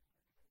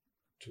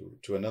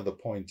 to another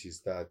point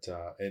is that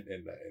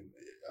and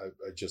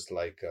I just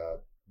like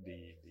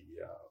the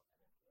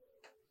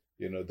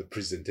the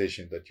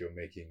presentation that you're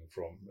making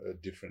from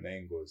different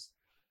angles.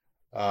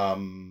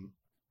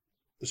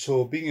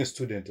 So being a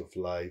student of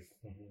life,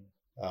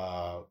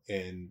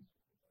 and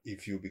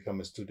if you become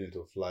a student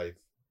of life,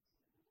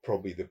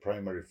 probably the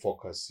primary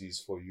focus is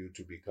for you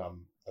to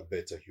become a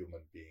better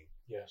human being.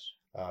 Yes.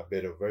 A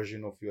better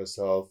version of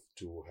yourself,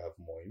 to have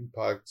more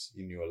impact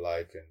in your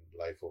life and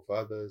life of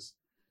others.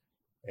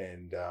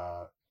 And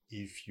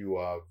if you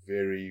are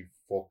very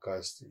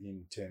focused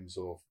in terms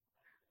of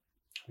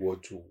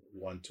what you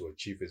want to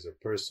achieve as a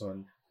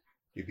person,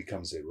 it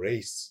becomes a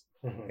race.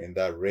 And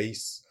that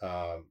race,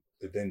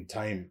 then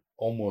time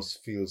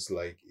almost feels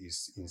like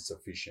is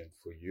insufficient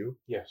for you.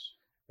 Yes.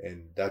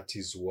 And that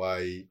is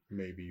why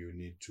maybe you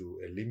need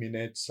to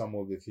eliminate some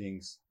of the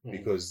things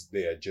because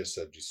they are just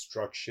a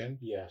distraction.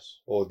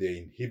 Yes. Or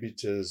they're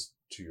inhibitors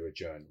to your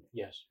journey.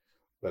 Yes.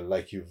 But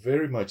like you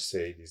very much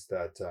said, is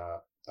that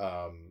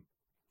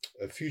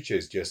a future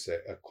is just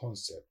a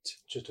concept.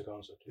 Just a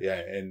concept. Yeah,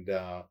 and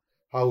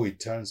how it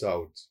turns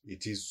out,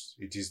 it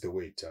is the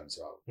way it turns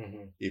out.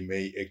 It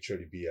may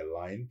actually be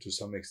aligned to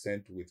some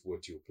extent with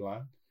what you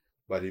plan,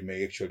 but it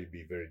may actually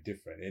be very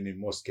different. And in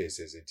most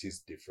cases, it is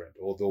different,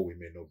 although we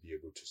may not be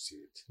able to see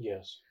it.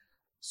 Yes.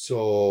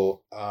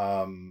 So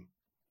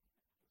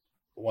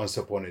once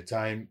upon a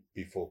time,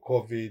 before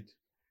COVID,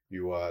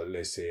 you are,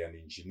 let's say, an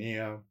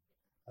engineer,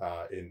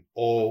 and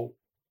all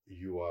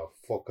your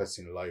focus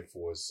in life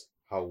was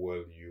how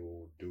well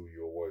you do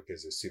your work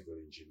as a civil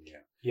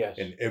engineer. Yes.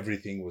 And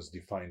everything was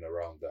defined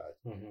around that.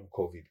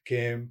 COVID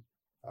came,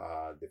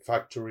 the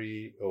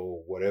factory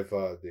or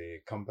whatever,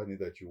 the company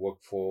that you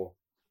work for,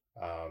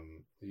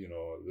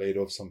 laid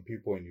off some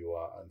people, and you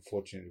are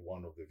unfortunately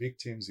one of the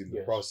victims in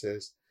the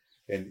process.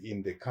 And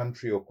in the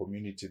country or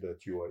community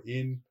that you are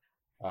in,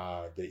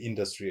 the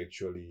industry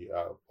actually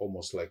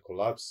almost like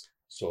collapsed.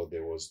 So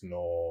there was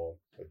no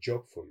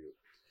job for you.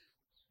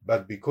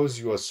 But because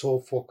you are so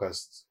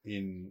focused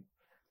in,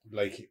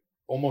 like,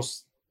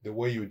 almost the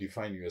way you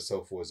define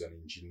yourself was an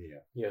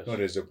engineer, not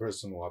as a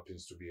person who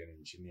happens to be an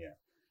engineer,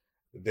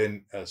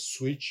 then a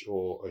switch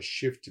or a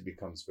shift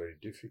becomes very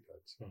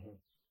difficult.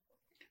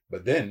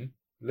 But then,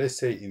 let's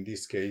say in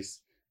this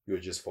case, you're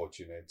just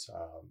fortunate,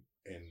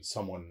 and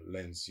someone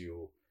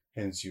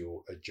hands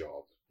you a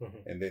job.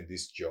 And then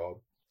this job,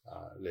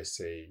 let's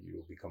say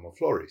you become a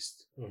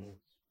florist.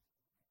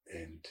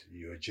 And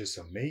you're just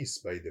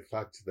amazed by the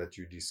fact that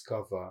you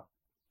discover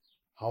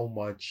how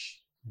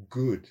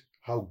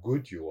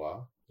good you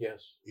are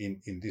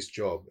in this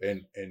job,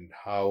 and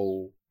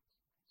how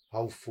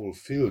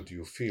fulfilled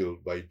you feel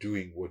by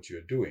doing what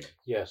you're doing.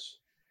 Yes.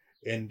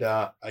 And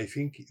I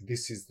think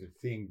this is the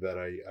thing that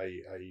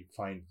I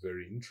find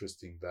very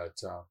interesting,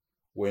 that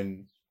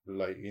when,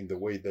 like in the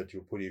way that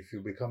you put it, if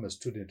you become a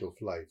student of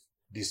life,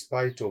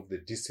 despite of the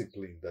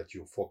discipline that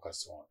you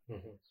focus on,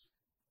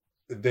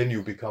 then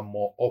you become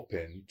more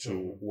open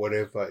to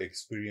whatever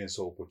experience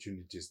or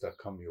opportunities that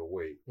come your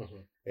way.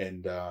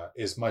 And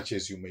as much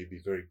as you may be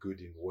very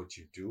good in what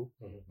you do,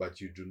 but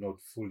you do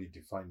not fully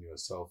define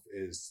yourself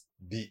as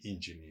the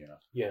engineer,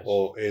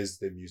 or as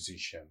the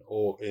musician,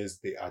 or as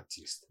the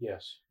artist.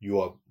 You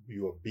are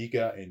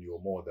bigger, and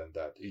you're more than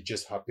that. It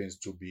just happens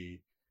to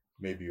be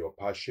maybe your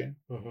passion.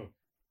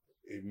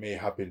 It may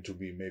happen to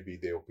be maybe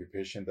the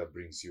occupation that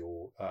brings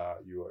you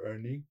your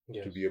earning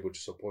to be able to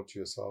support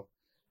yourself.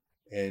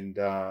 And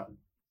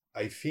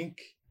I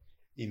think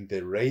in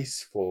the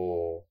race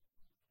for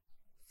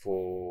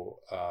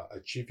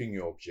achieving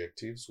your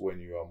objectives,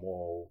 when you are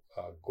more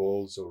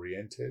goals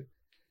oriented,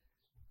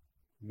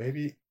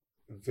 maybe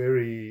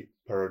very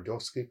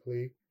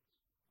paradoxically,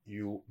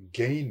 you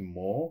gain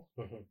more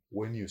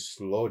when you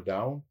slow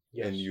down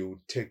and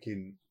you take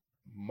in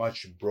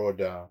much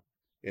broader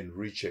and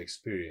richer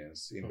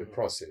experience in the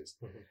process.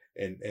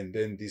 And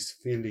then this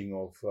feeling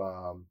of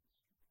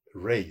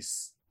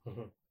race,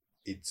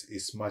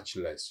 it's much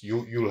less.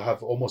 You'll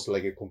have almost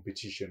like a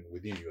competition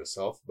within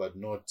yourself, but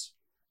not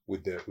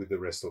with the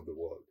rest of the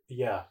world.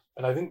 Yeah,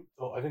 and I think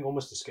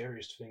almost the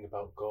scariest thing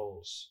about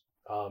goals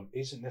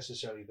isn't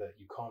necessarily that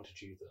you can't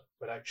achieve them,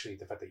 but actually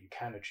the fact that you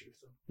can achieve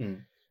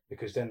them,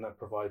 because then that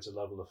provides a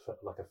level of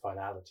like a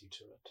finality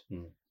to it,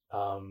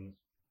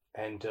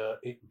 and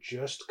it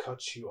just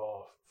cuts you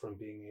off from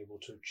being able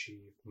to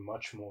achieve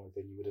much more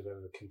than you would have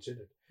ever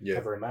considered,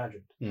 ever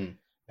imagined.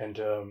 And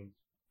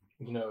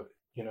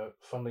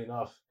funnily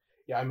enough,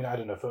 I mean, I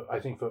don't know. I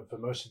think for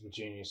most of the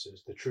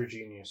geniuses, the true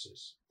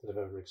geniuses that have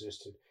ever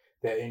existed,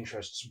 their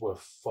interests were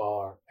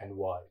far and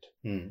wide,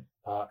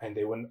 and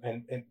they were,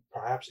 and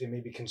perhaps it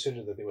may be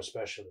considered that they were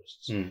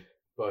specialists.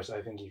 But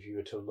I think if you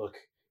were to look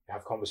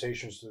have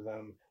conversations with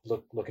them,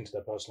 look into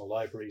their personal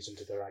libraries,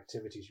 into their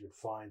activities, you'd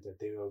find that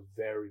they are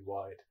very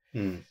wide.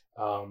 And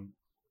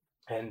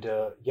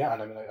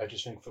I mean, I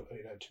just think,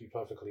 to be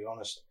perfectly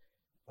honest,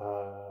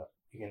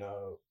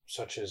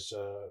 such as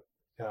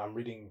I'm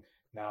reading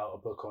now a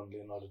book on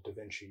Leonardo da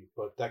Vinci,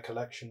 but that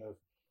collection of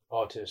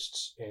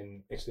artists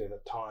in Italy at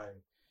that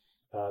time,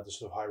 the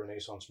sort of high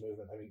Renaissance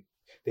movement. I mean,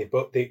 they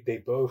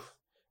both.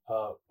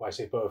 I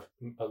say both.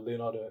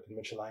 Leonardo and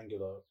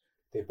Michelangelo.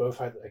 They both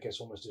had, I guess,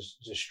 almost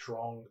this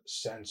strong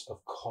sense of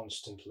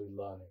constantly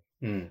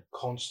learning,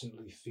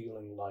 constantly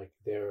feeling like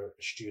they're a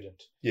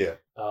student,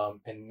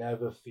 and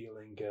never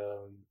feeling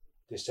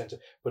this sense of.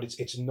 But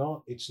it's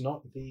not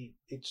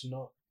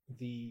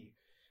the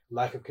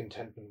lack of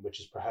contentment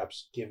which is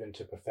perhaps given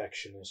to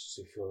perfectionists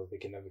who feel that they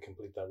can never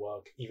complete their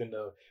work, even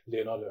though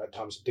Leonardo at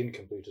times didn't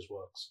complete his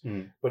works.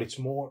 But it's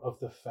more of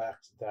the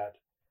fact that,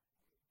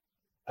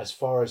 as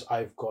far as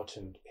I've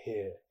gotten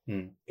here,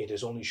 it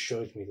has only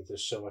showed me that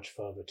there's so much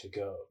further to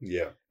go.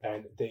 Yeah.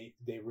 And they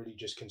really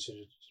just consider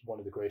it one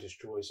of the greatest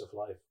joys of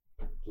life,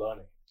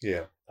 learning.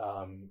 Yeah.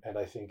 And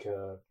I think,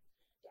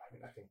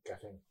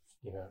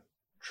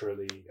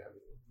 truly,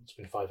 it's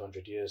been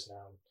 500 years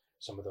now.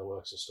 Some of their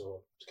works are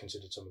still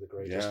considered some of the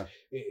greatest.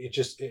 Yeah.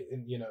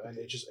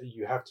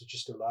 You have to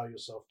just allow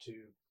yourself to.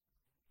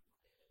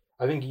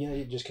 I think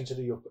you just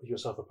consider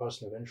yourself a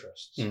person of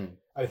interest.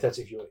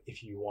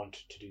 If you want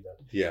to do that.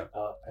 Yeah.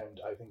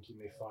 And I think you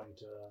may find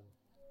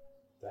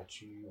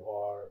that you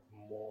are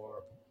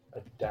more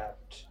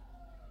adept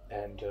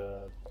and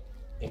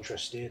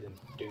interested in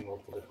doing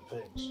multiple different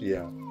things.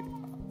 Yeah.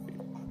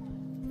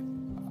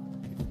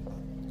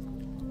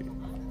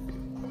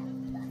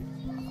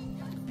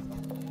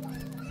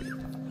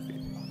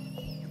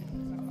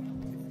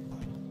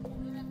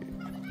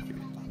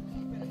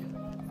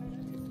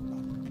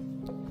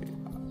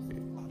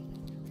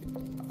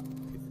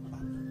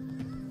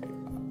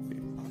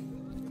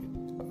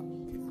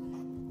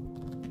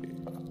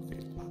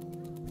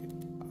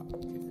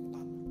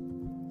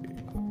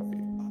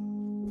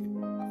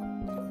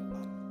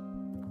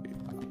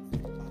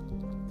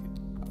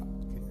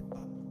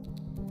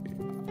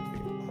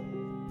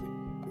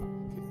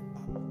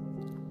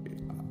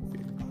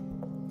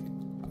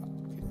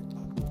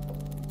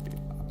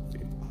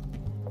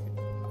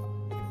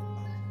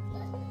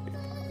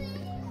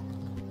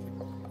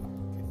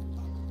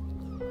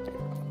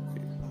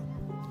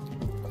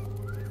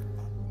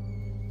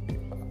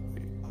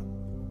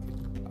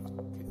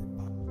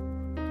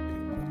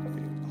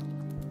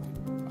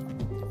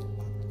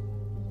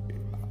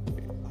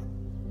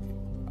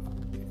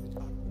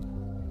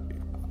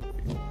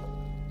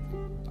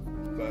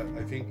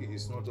 I think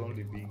it's not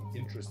only being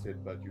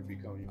interested, but you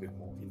become even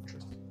more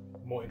interested.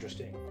 More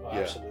interesting.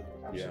 Absolutely.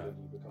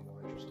 You become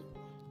more interesting.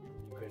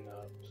 You can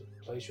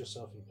place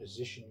yourself and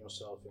position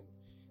yourself in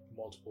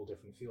multiple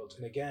different fields.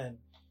 And again,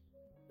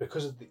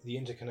 because of the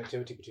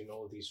interconnectivity between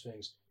all of these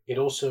things, it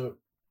also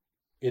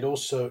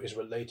is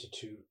related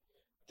to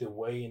the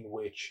way in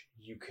which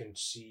you can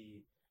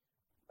see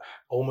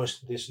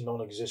almost this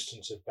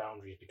non-existence of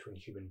boundaries between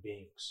human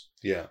beings.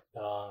 Yeah.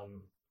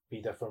 Be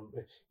that from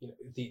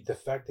the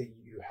fact that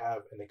you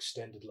have an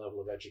extended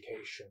level of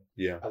education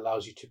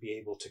allows you to be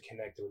able to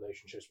connect the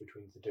relationships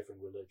between the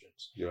different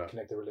religions,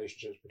 connect the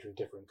relationships between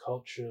different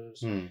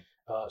cultures,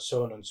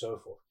 so on and so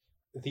forth.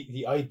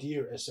 The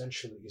idea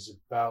essentially is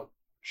about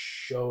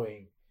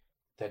showing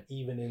that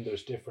even in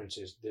those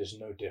differences, there's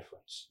no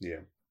difference.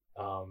 Yeah.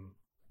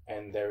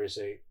 And there is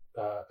a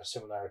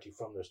similarity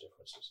from those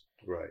differences.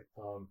 Right.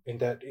 In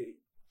that,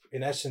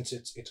 in essence,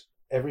 it's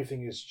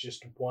everything is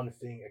just one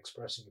thing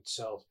expressing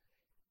itself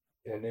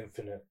in an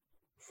infinite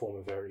form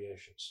of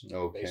variations.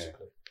 Okay.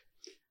 Basically.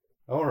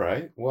 All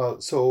right. Well,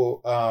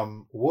 so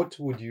what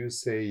would you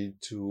say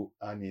to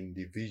an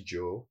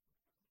individual?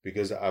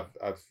 Because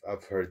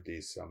I've heard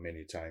this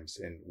many times,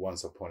 and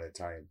once upon a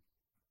time,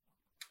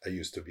 I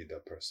used to be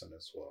that person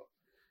as well.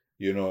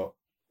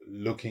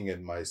 Looking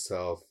at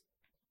myself,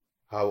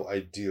 how I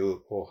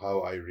deal or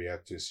how I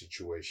react to a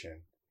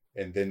situation,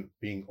 and then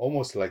being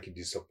almost like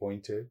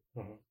disappointed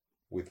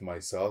with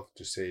myself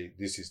to say,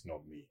 this is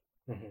not me.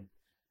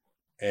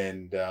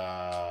 And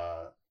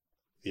well,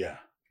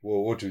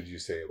 what would you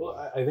say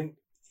about it? I think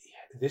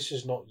this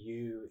is not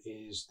you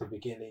is the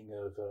beginning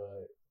of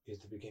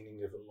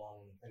a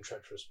long and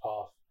treacherous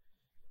path,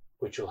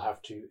 which you'll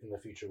have to in the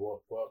future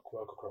work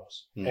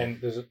across.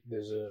 And there's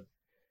a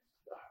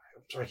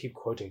I'm sorry, I keep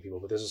quoting people,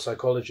 but there's a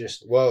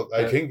psychologist. Well,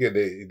 I think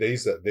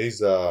there's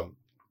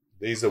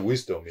a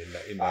wisdom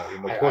in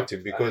the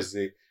quoting, because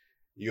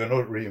you're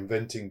not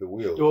reinventing the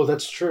wheel. Well,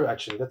 that's true.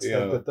 Actually,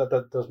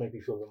 that does make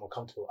me feel a bit more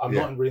comfortable. I'm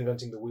not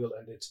reinventing the wheel,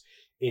 and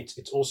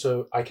it's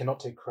also, I cannot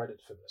take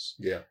credit for this.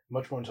 Yeah,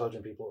 much more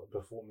intelligent people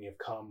before me have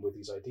come with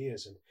these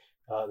ideas, and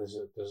there's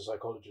a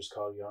psychologist,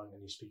 Carl Jung,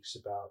 and he speaks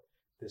about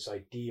this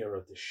idea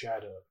of the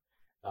shadow,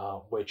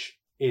 which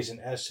is in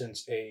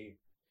essence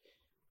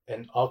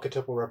an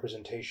archetypal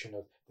representation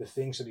of the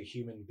things that a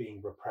human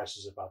being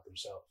represses about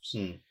themselves.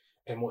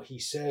 And what he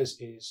says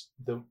is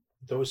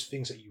those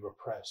things that you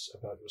repress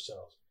about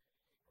yourself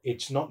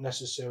it's not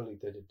necessarily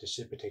that it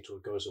dissipates or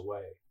goes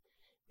away.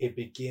 It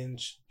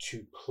begins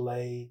to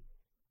play,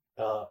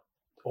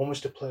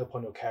 almost to play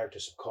upon your character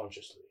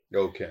subconsciously.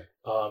 Okay.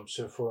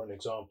 So, for an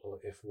example,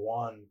 if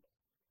one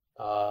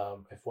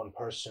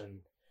person,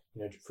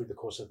 through the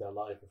course of their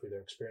life and through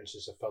their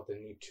experiences, have felt the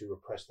need to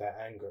repress their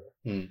anger,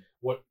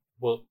 what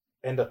will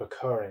end up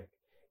occurring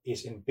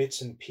is, in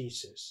bits and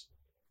pieces,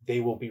 they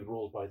will be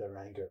ruled by their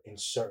anger in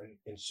certain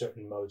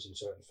modes, in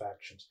certain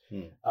factions.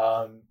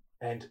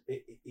 And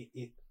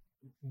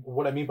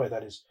what I mean by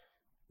that is,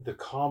 the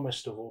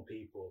calmest of all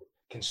people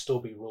can still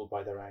be ruled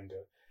by their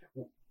anger.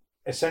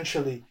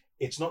 Essentially,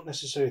 it's not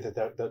necessarily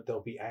that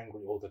they'll be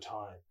angry all the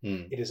time.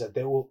 It is that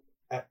they will,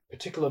 at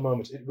particular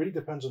moments, it really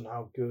depends on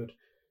how good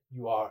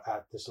you are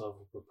at this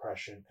level of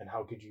repression and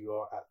how good you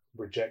are at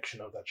rejection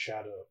of that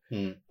shadow.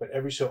 But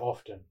every so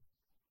often,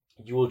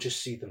 you will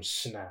just see them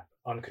snap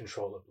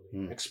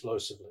uncontrollably,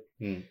 explosively.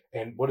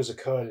 And what has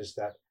occurred is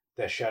that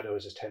their shadow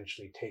has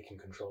essentially taken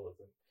control of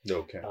them.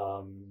 Okay.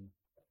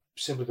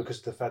 Simply because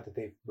of the fact that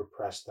they've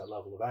repressed that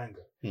level of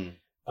anger.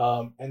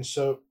 And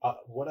so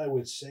what I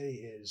would say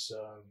is,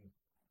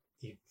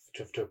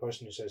 to a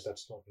person who says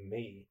that's not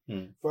me,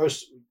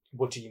 first,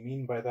 what do you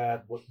mean by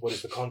that? What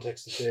is the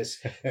context of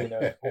this?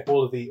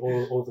 All of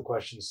the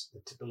questions,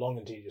 the long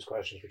and tedious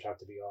questions which have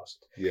to be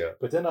asked. Yeah.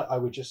 But then I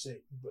would just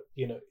say,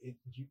 you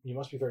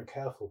must be very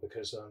careful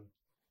because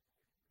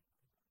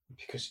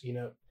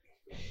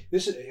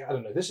this is, I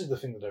don't know, this is the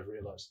thing that I've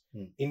realized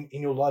in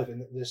your life,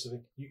 and this is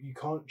you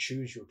can't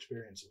choose your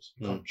experiences.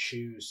 You can't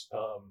choose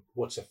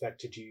what's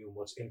affected you and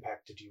what's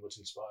impacted you, what's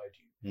inspired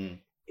you.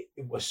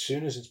 As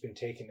soon as it's been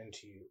taken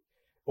into you,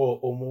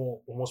 or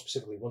more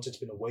specifically, once it's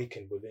been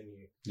awakened within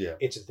you,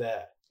 it's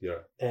there.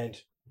 And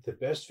the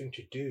best thing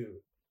to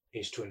do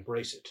is to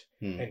embrace it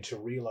and to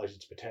realize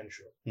its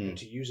potential and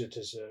to use it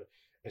as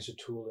a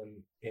tool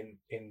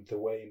in the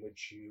way in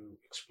which you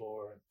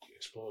explore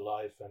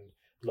life and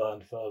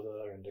learn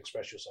further and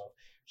express yourself.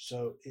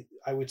 So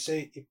I would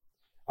say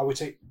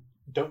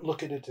don't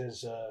look at it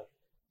as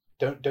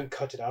don't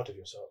cut it out of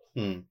yourself.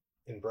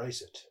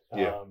 Embrace it.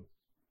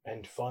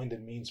 And find a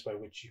means by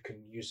which you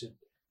can use it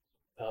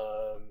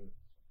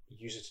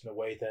in a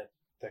way that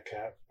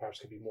perhaps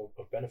could be more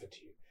of benefit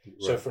to you. Right.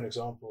 So, for an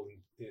example,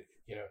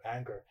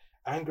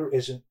 anger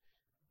isn't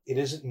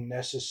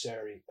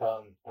necessary.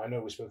 I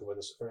know we spoke about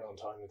this a very long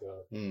time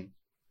ago.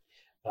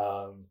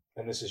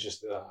 And this is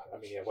just,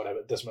 whatever.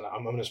 It doesn't matter.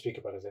 I'm going to speak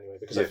about it anyway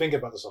because I think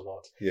about this a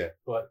lot. Yeah.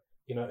 But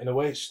in a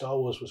way, Star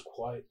Wars was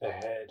quite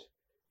ahead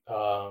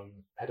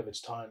of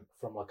its time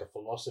from like a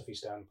philosophy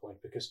standpoint,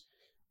 because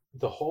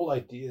the whole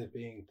idea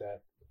being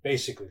that,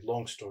 basically,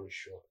 long story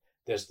short,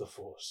 there's the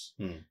Force,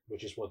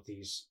 which is what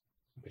these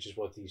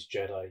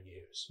Jedi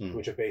use,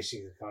 which are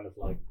basically kind of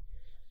like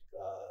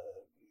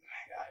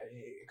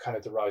it kind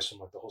of derives from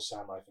like the whole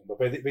samurai thing, but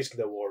basically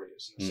they're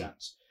warriors in a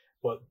sense.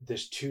 But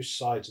there's two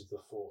sides of the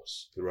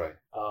Force. Right.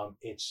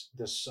 It's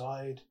the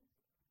side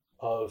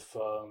of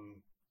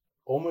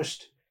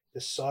almost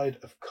the side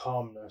of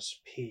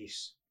calmness,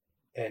 peace,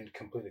 and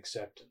complete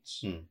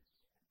acceptance.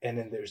 And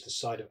then there's the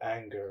side of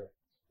anger.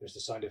 There's the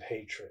side of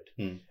hatred.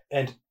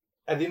 And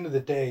at the end of the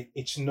day,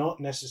 it's not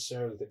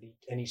necessarily that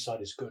any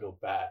side is good or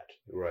bad.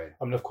 Right.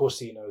 I mean, of course,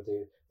 the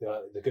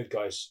good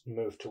guys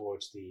move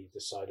towards the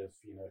side of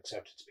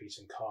acceptance, peace,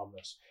 and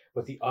calmness.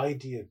 But the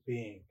idea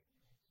being,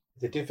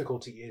 the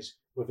difficulty is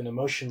with an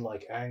emotion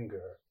like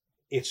anger,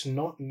 it's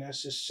not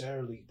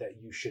necessarily that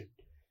you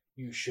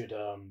should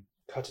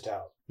cut it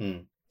out.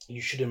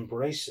 You should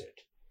embrace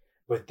it.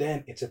 But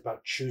then it's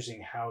about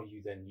choosing how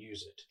you then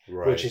use it,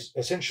 which is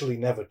essentially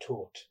never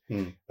taught.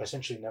 The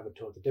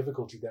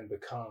difficulty then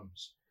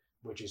becomes,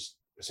 which is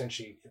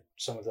essentially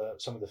some of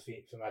the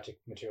thematic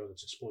material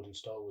that's explored in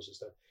Star Wars, is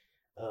that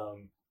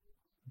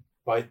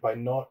by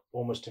not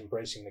almost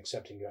embracing and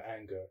accepting your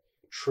anger,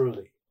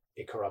 truly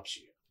it corrupts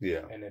you.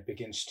 Yeah. And it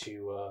begins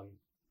to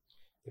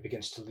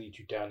lead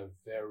you down a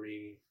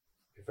very,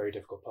 very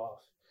difficult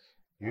path.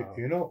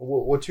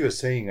 What you're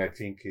saying, I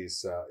think,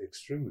 is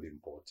extremely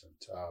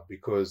important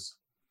because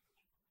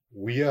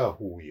we are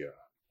who we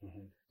are,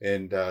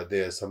 and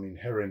there are some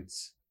inherent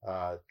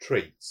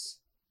traits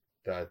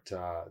that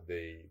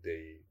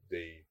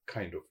they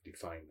kind of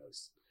define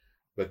us,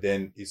 but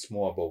then it's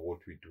more about what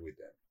we do with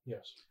them.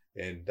 Yes,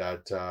 and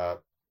that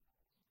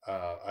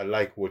I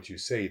like what you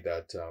say,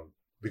 that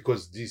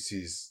because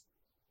these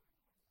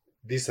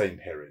are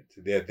inherent,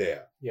 they're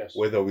there, yes,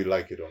 whether we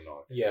like it or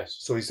not. Yes,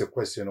 so it's a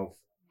question of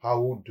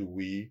how do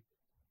we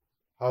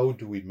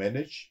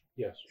manage?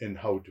 Yes. And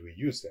how do we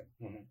use them?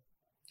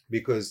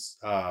 Because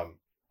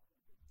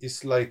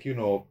it's like,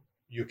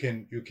 you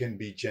can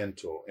be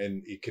gentle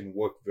and it can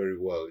work very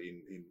well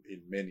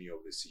in many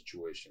of the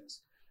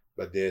situations.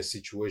 But there are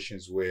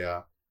situations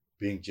where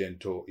being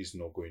gentle is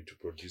not going to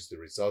produce the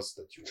results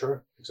that you want.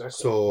 Sure, exactly.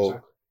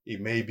 So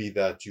it may be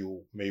that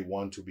you may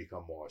want to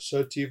become more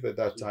assertive at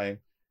that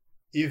time.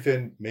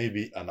 Even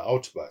maybe an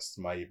outburst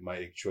might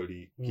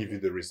actually give you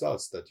the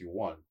results that you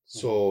want.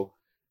 So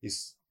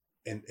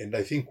and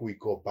I think we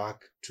go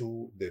back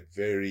to the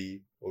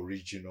very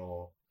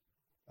original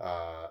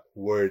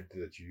word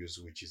that you use,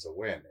 which is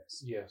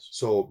awareness. Yes.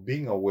 So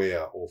being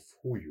aware of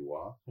who you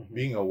are, Mhm.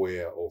 being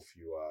aware of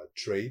your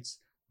traits,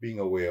 being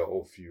aware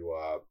of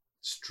your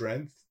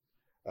strength,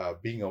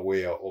 being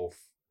aware of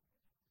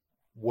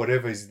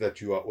whatever is that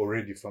you are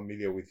already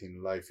familiar with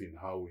in life in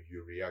how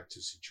you react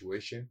to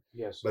situation,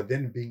 Yes. but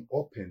then being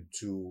open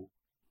to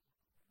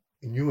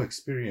new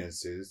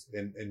experiences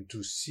and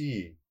to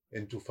see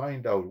and to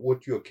find out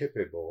what you're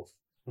capable of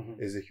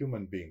Mhm. as a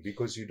human being,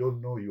 because you don't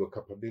know your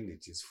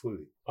capabilities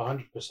fully.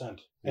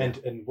 100%. Yeah.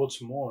 And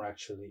what's more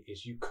actually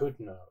is you could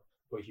know,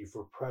 but you've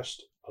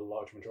repressed a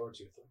large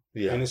majority of them.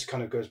 Yeah. And this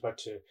kind of goes back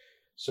to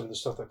some of the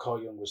stuff that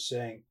Carl Jung was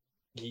saying.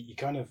 He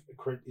kind of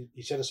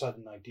he set aside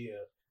an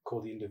idea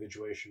called the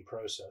individuation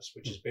process,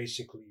 which is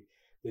basically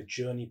the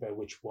journey by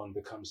which one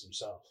becomes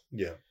himself.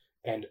 Yeah.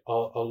 And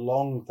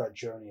along that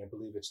journey, I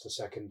believe it's the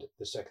second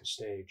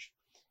stage.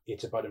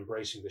 It's about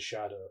embracing the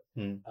shadow,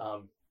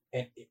 and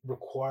it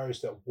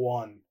requires that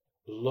one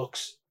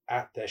looks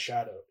at their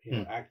shadow.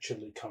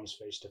 Actually comes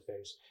face to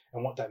face.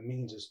 And what that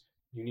means is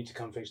you need to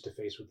come face to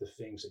face with the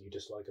things that you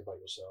dislike about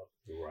yourself,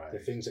 Right. the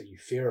things that you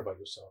fear about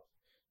yourself,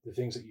 the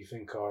things that you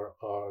think are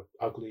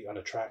ugly,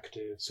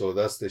 unattractive. So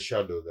that's the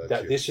shadow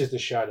that this is the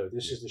shadow.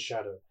 This is the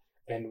shadow.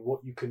 And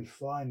what you can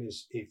find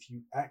is if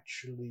you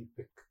actually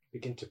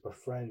begin to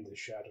befriend the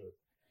shadow,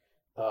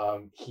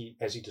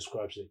 as he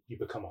describes it, you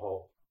become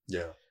whole.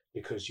 Yeah.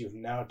 Because you've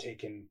now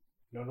taken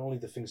not only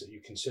the things that you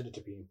consider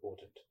to be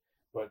important,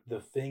 but the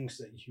things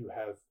that you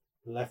have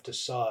left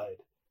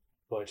aside,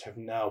 but have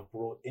now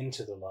brought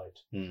into the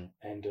light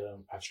and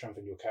have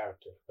strengthened your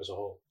character as a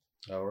whole.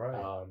 All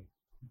right.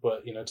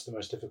 But it's the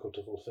most difficult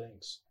of all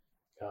things.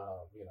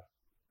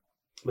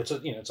 But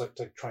it's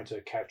like trying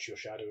to catch your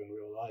shadow in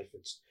real life.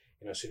 It's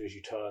as soon as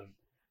you turn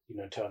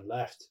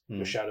left,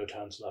 your shadow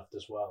turns left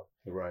as well.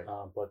 Right.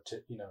 But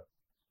to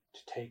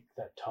take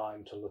that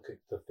time to look at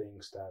the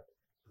things that are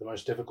the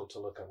most difficult to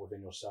look at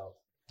within yourself.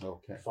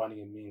 Okay.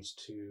 Finding a means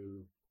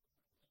to,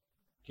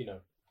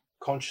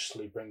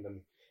 consciously bring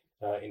them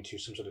into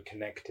some sort of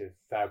connective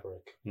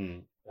fabric.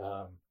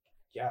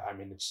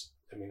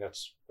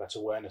 That's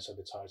awareness at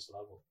its highest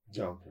level.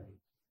 Okay.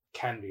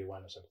 Can be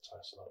awareness at its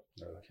highest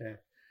level. Okay.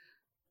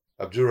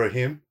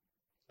 Abdulrahim,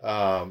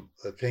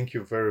 thank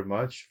you very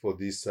much for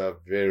this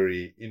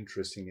very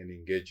interesting and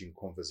engaging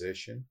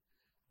conversation.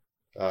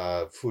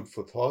 Food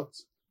for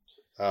thought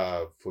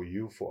for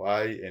you, for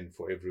I, and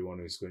for everyone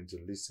who is going to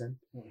listen.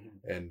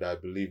 And I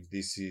believe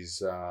this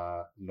is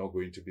not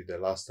going to be the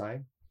last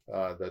time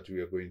that we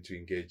are going to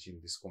engage in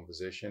this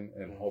conversation.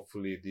 And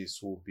hopefully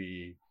this will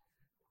be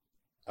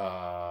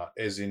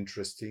as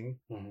interesting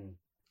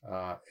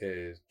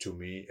to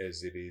me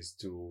as it is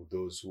to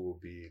those who will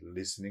be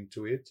listening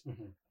to it.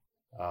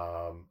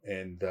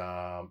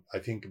 I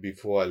think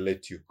before I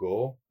let you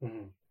go,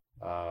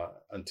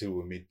 until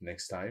we meet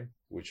next time,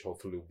 which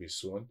hopefully will be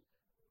soon,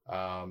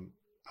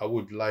 I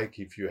would like,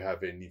 if you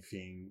have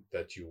anything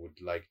that you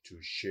would like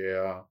to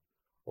share,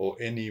 or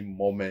any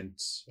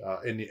moments,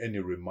 any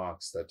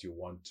remarks that you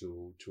want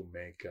to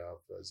make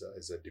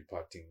as a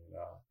departing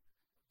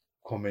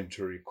comments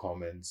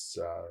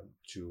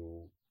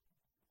to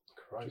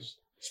Christ.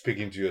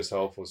 Speaking to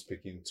yourself or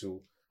speaking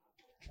to,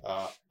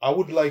 I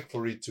would like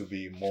for it to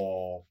be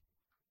more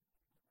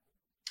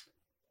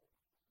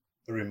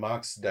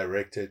remarks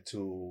directed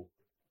to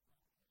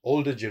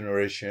older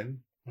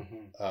generation,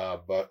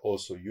 but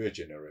also your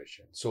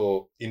generation.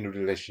 So in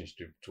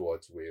relationship to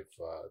what we've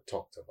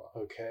talked about.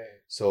 Okay.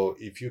 So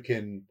if you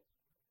can,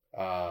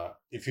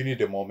 if you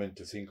need a moment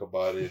to think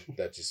about it,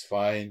 that is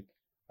fine.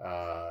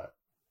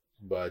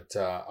 But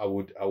I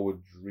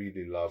would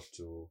really love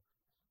to,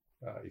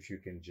 if you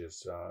can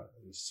just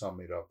sum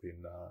it up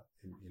in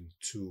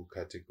two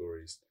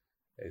categories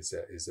as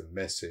a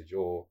message,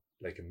 or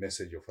like a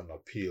message of an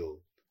appeal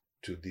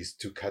to these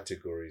two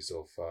categories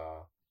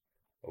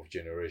of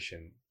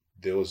generation,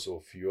 those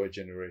of your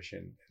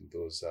generation and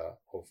those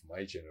of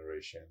my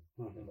generation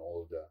and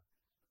older,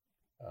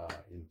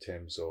 in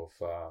terms of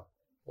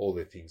all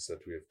the things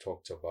that we have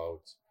talked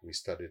about. We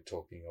started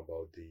talking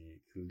about the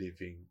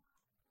living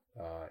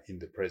in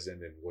the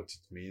present and what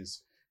it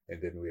means.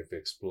 And then we have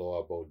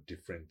explored about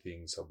different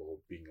things, about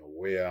being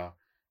aware,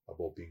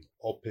 about being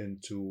open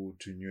to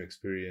new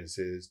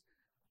experiences,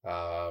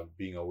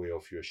 being aware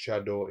of your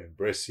shadow,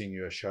 embracing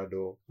your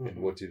shadow and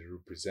what it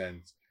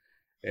represents,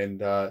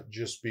 and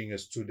just being a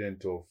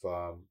student of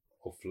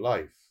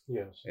life.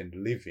 Yes. And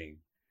living,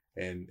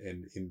 and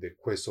in the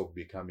quest of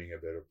becoming a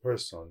better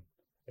person,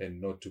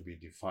 and not to be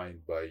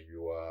defined by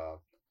your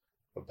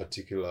a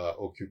particular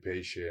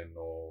occupation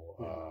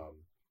or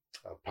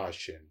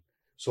passion.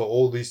 So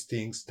all these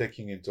things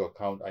taking into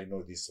account, I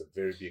know this is a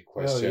very big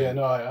question.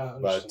 I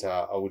but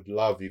I would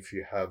love if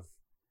you have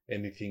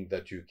anything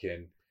that you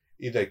can,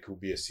 either it could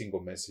be a single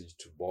message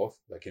to both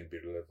that can be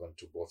relevant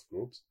to both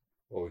groups,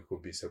 or it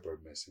could be a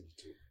separate message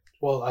to.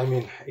 Well, I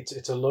mean,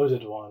 it's a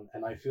loaded one,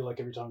 and I feel like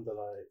every time that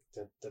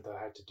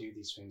I have to do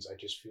these things, I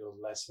just feel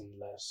less and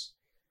less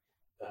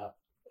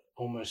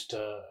almost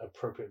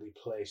appropriately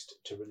placed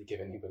to really give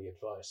anybody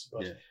advice.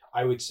 But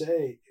I would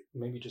say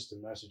maybe just a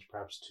message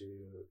perhaps to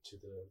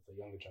the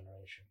younger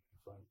generation,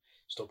 if I'm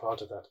still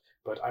part of that.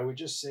 But I would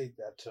just say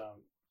that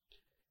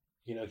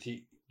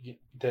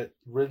that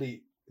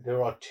really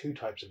there are two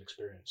types of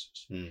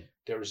experiences.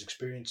 There is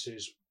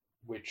experiences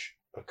which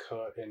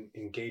occur in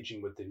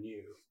engaging with the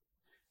new.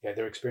 Yeah,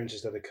 there are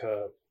experiences that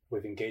occur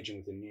with engaging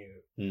with the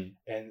new,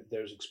 and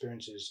there's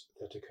experiences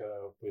that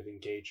occur with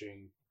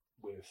engaging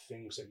with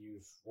things that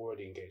you've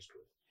already engaged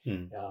with.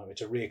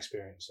 It's a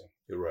re-experiencing.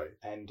 You're right.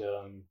 And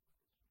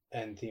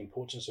the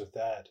importance of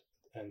that,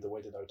 and the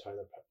way that I would tie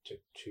that back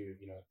to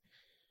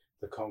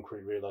the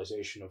concrete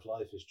realization of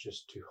life, is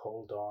just to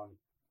hold on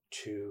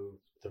to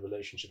the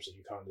relationships that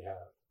you currently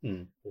have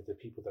with the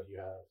people that you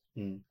have,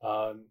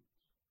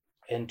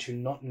 and to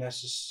not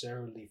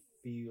necessarily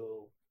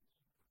feel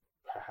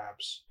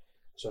perhaps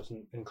a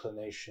certain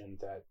inclination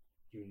that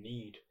you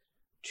need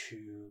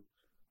to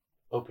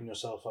open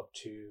yourself up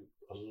to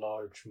a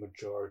large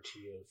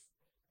majority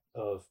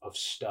of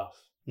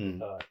stuff,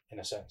 in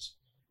a sense,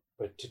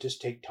 but to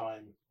just take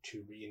time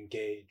to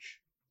re-engage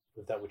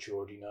with that which you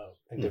already know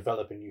and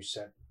develop a new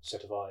set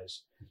of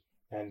eyes,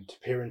 and to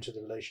peer into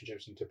the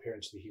relationships and to peer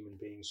into the human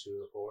beings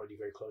who are already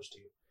very close to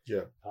you.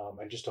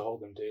 And just to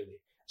hold them dearly,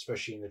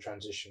 especially in the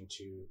transition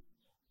to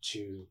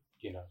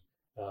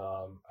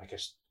I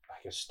guess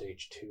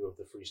stage 2 of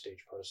the free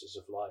stage process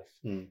of life,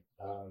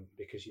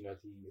 because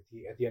at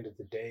the end of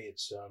the day,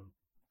 it's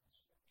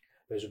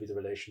those will be the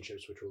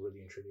relationships which will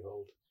really and truly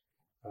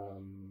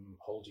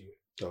hold you,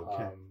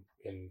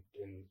 in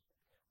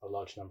a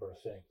large number of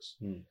things.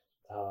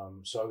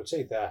 So I would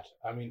say that,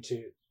 I mean,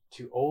 to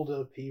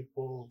older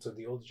people, to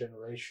the older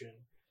generation,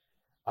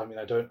 I mean,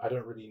 I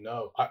don't really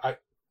know.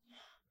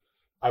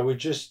 I would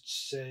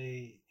just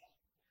say,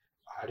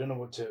 I don't know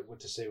what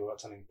to say without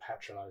sounding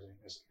patronizing.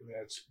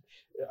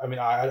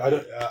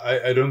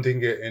 I don't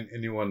think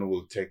anyone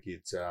will take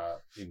it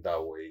in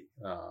that way.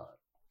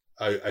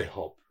 I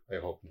hope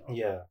not.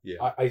 Yeah.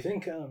 I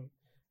think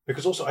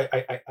because also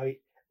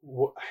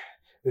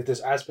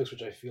there's aspects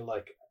which I feel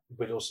like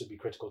would also be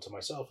critical to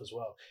myself as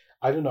well.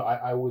 I don't know.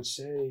 I would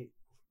say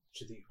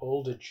to the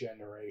older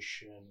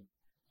generation,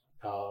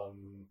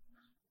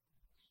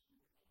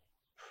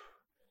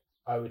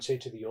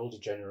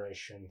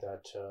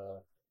 that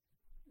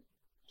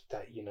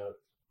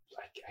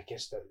I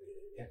guess that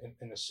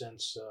in a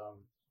sense,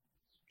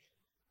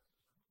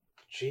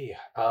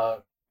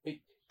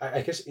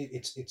 I guess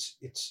it's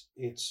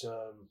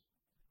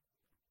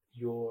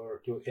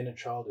your inner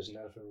child is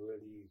never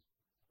really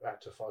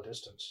at a far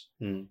distance,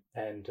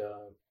 and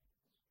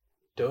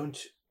don't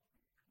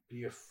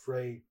be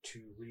afraid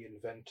to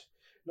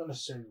not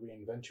necessarily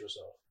reinvent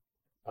yourself,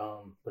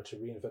 but to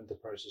reinvent the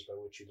process by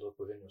which you look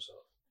within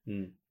yourself,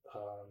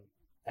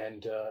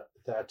 and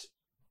that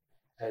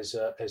as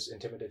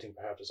intimidating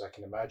perhaps as I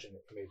can imagine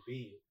it may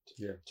be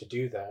to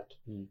do that,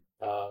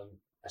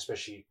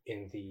 especially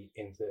in the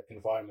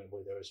environment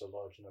where there is a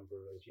large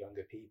number of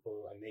younger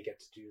people and they get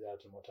to do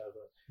that and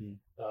whatever,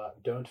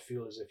 don't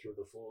feel as if you're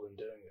the fool in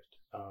doing it,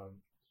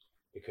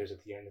 because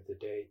at the end of the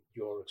day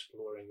you're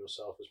exploring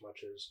yourself as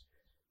much as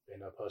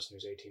a person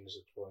who's 18 is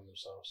exploring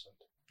themselves, and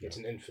it's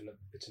an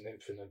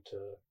infinite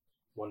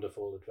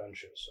wonderful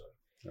adventure. So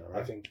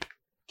I think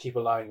keep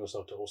allowing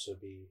yourself to also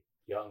be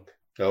young.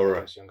 All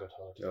right. Young at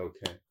heart.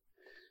 Okay.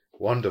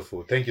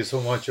 Wonderful. Thank you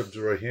so much,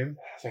 Abdulrahim.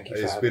 Thank you.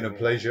 It's been a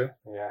pleasure.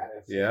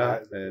 Yeah.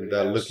 And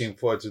looking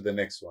forward to the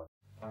next one.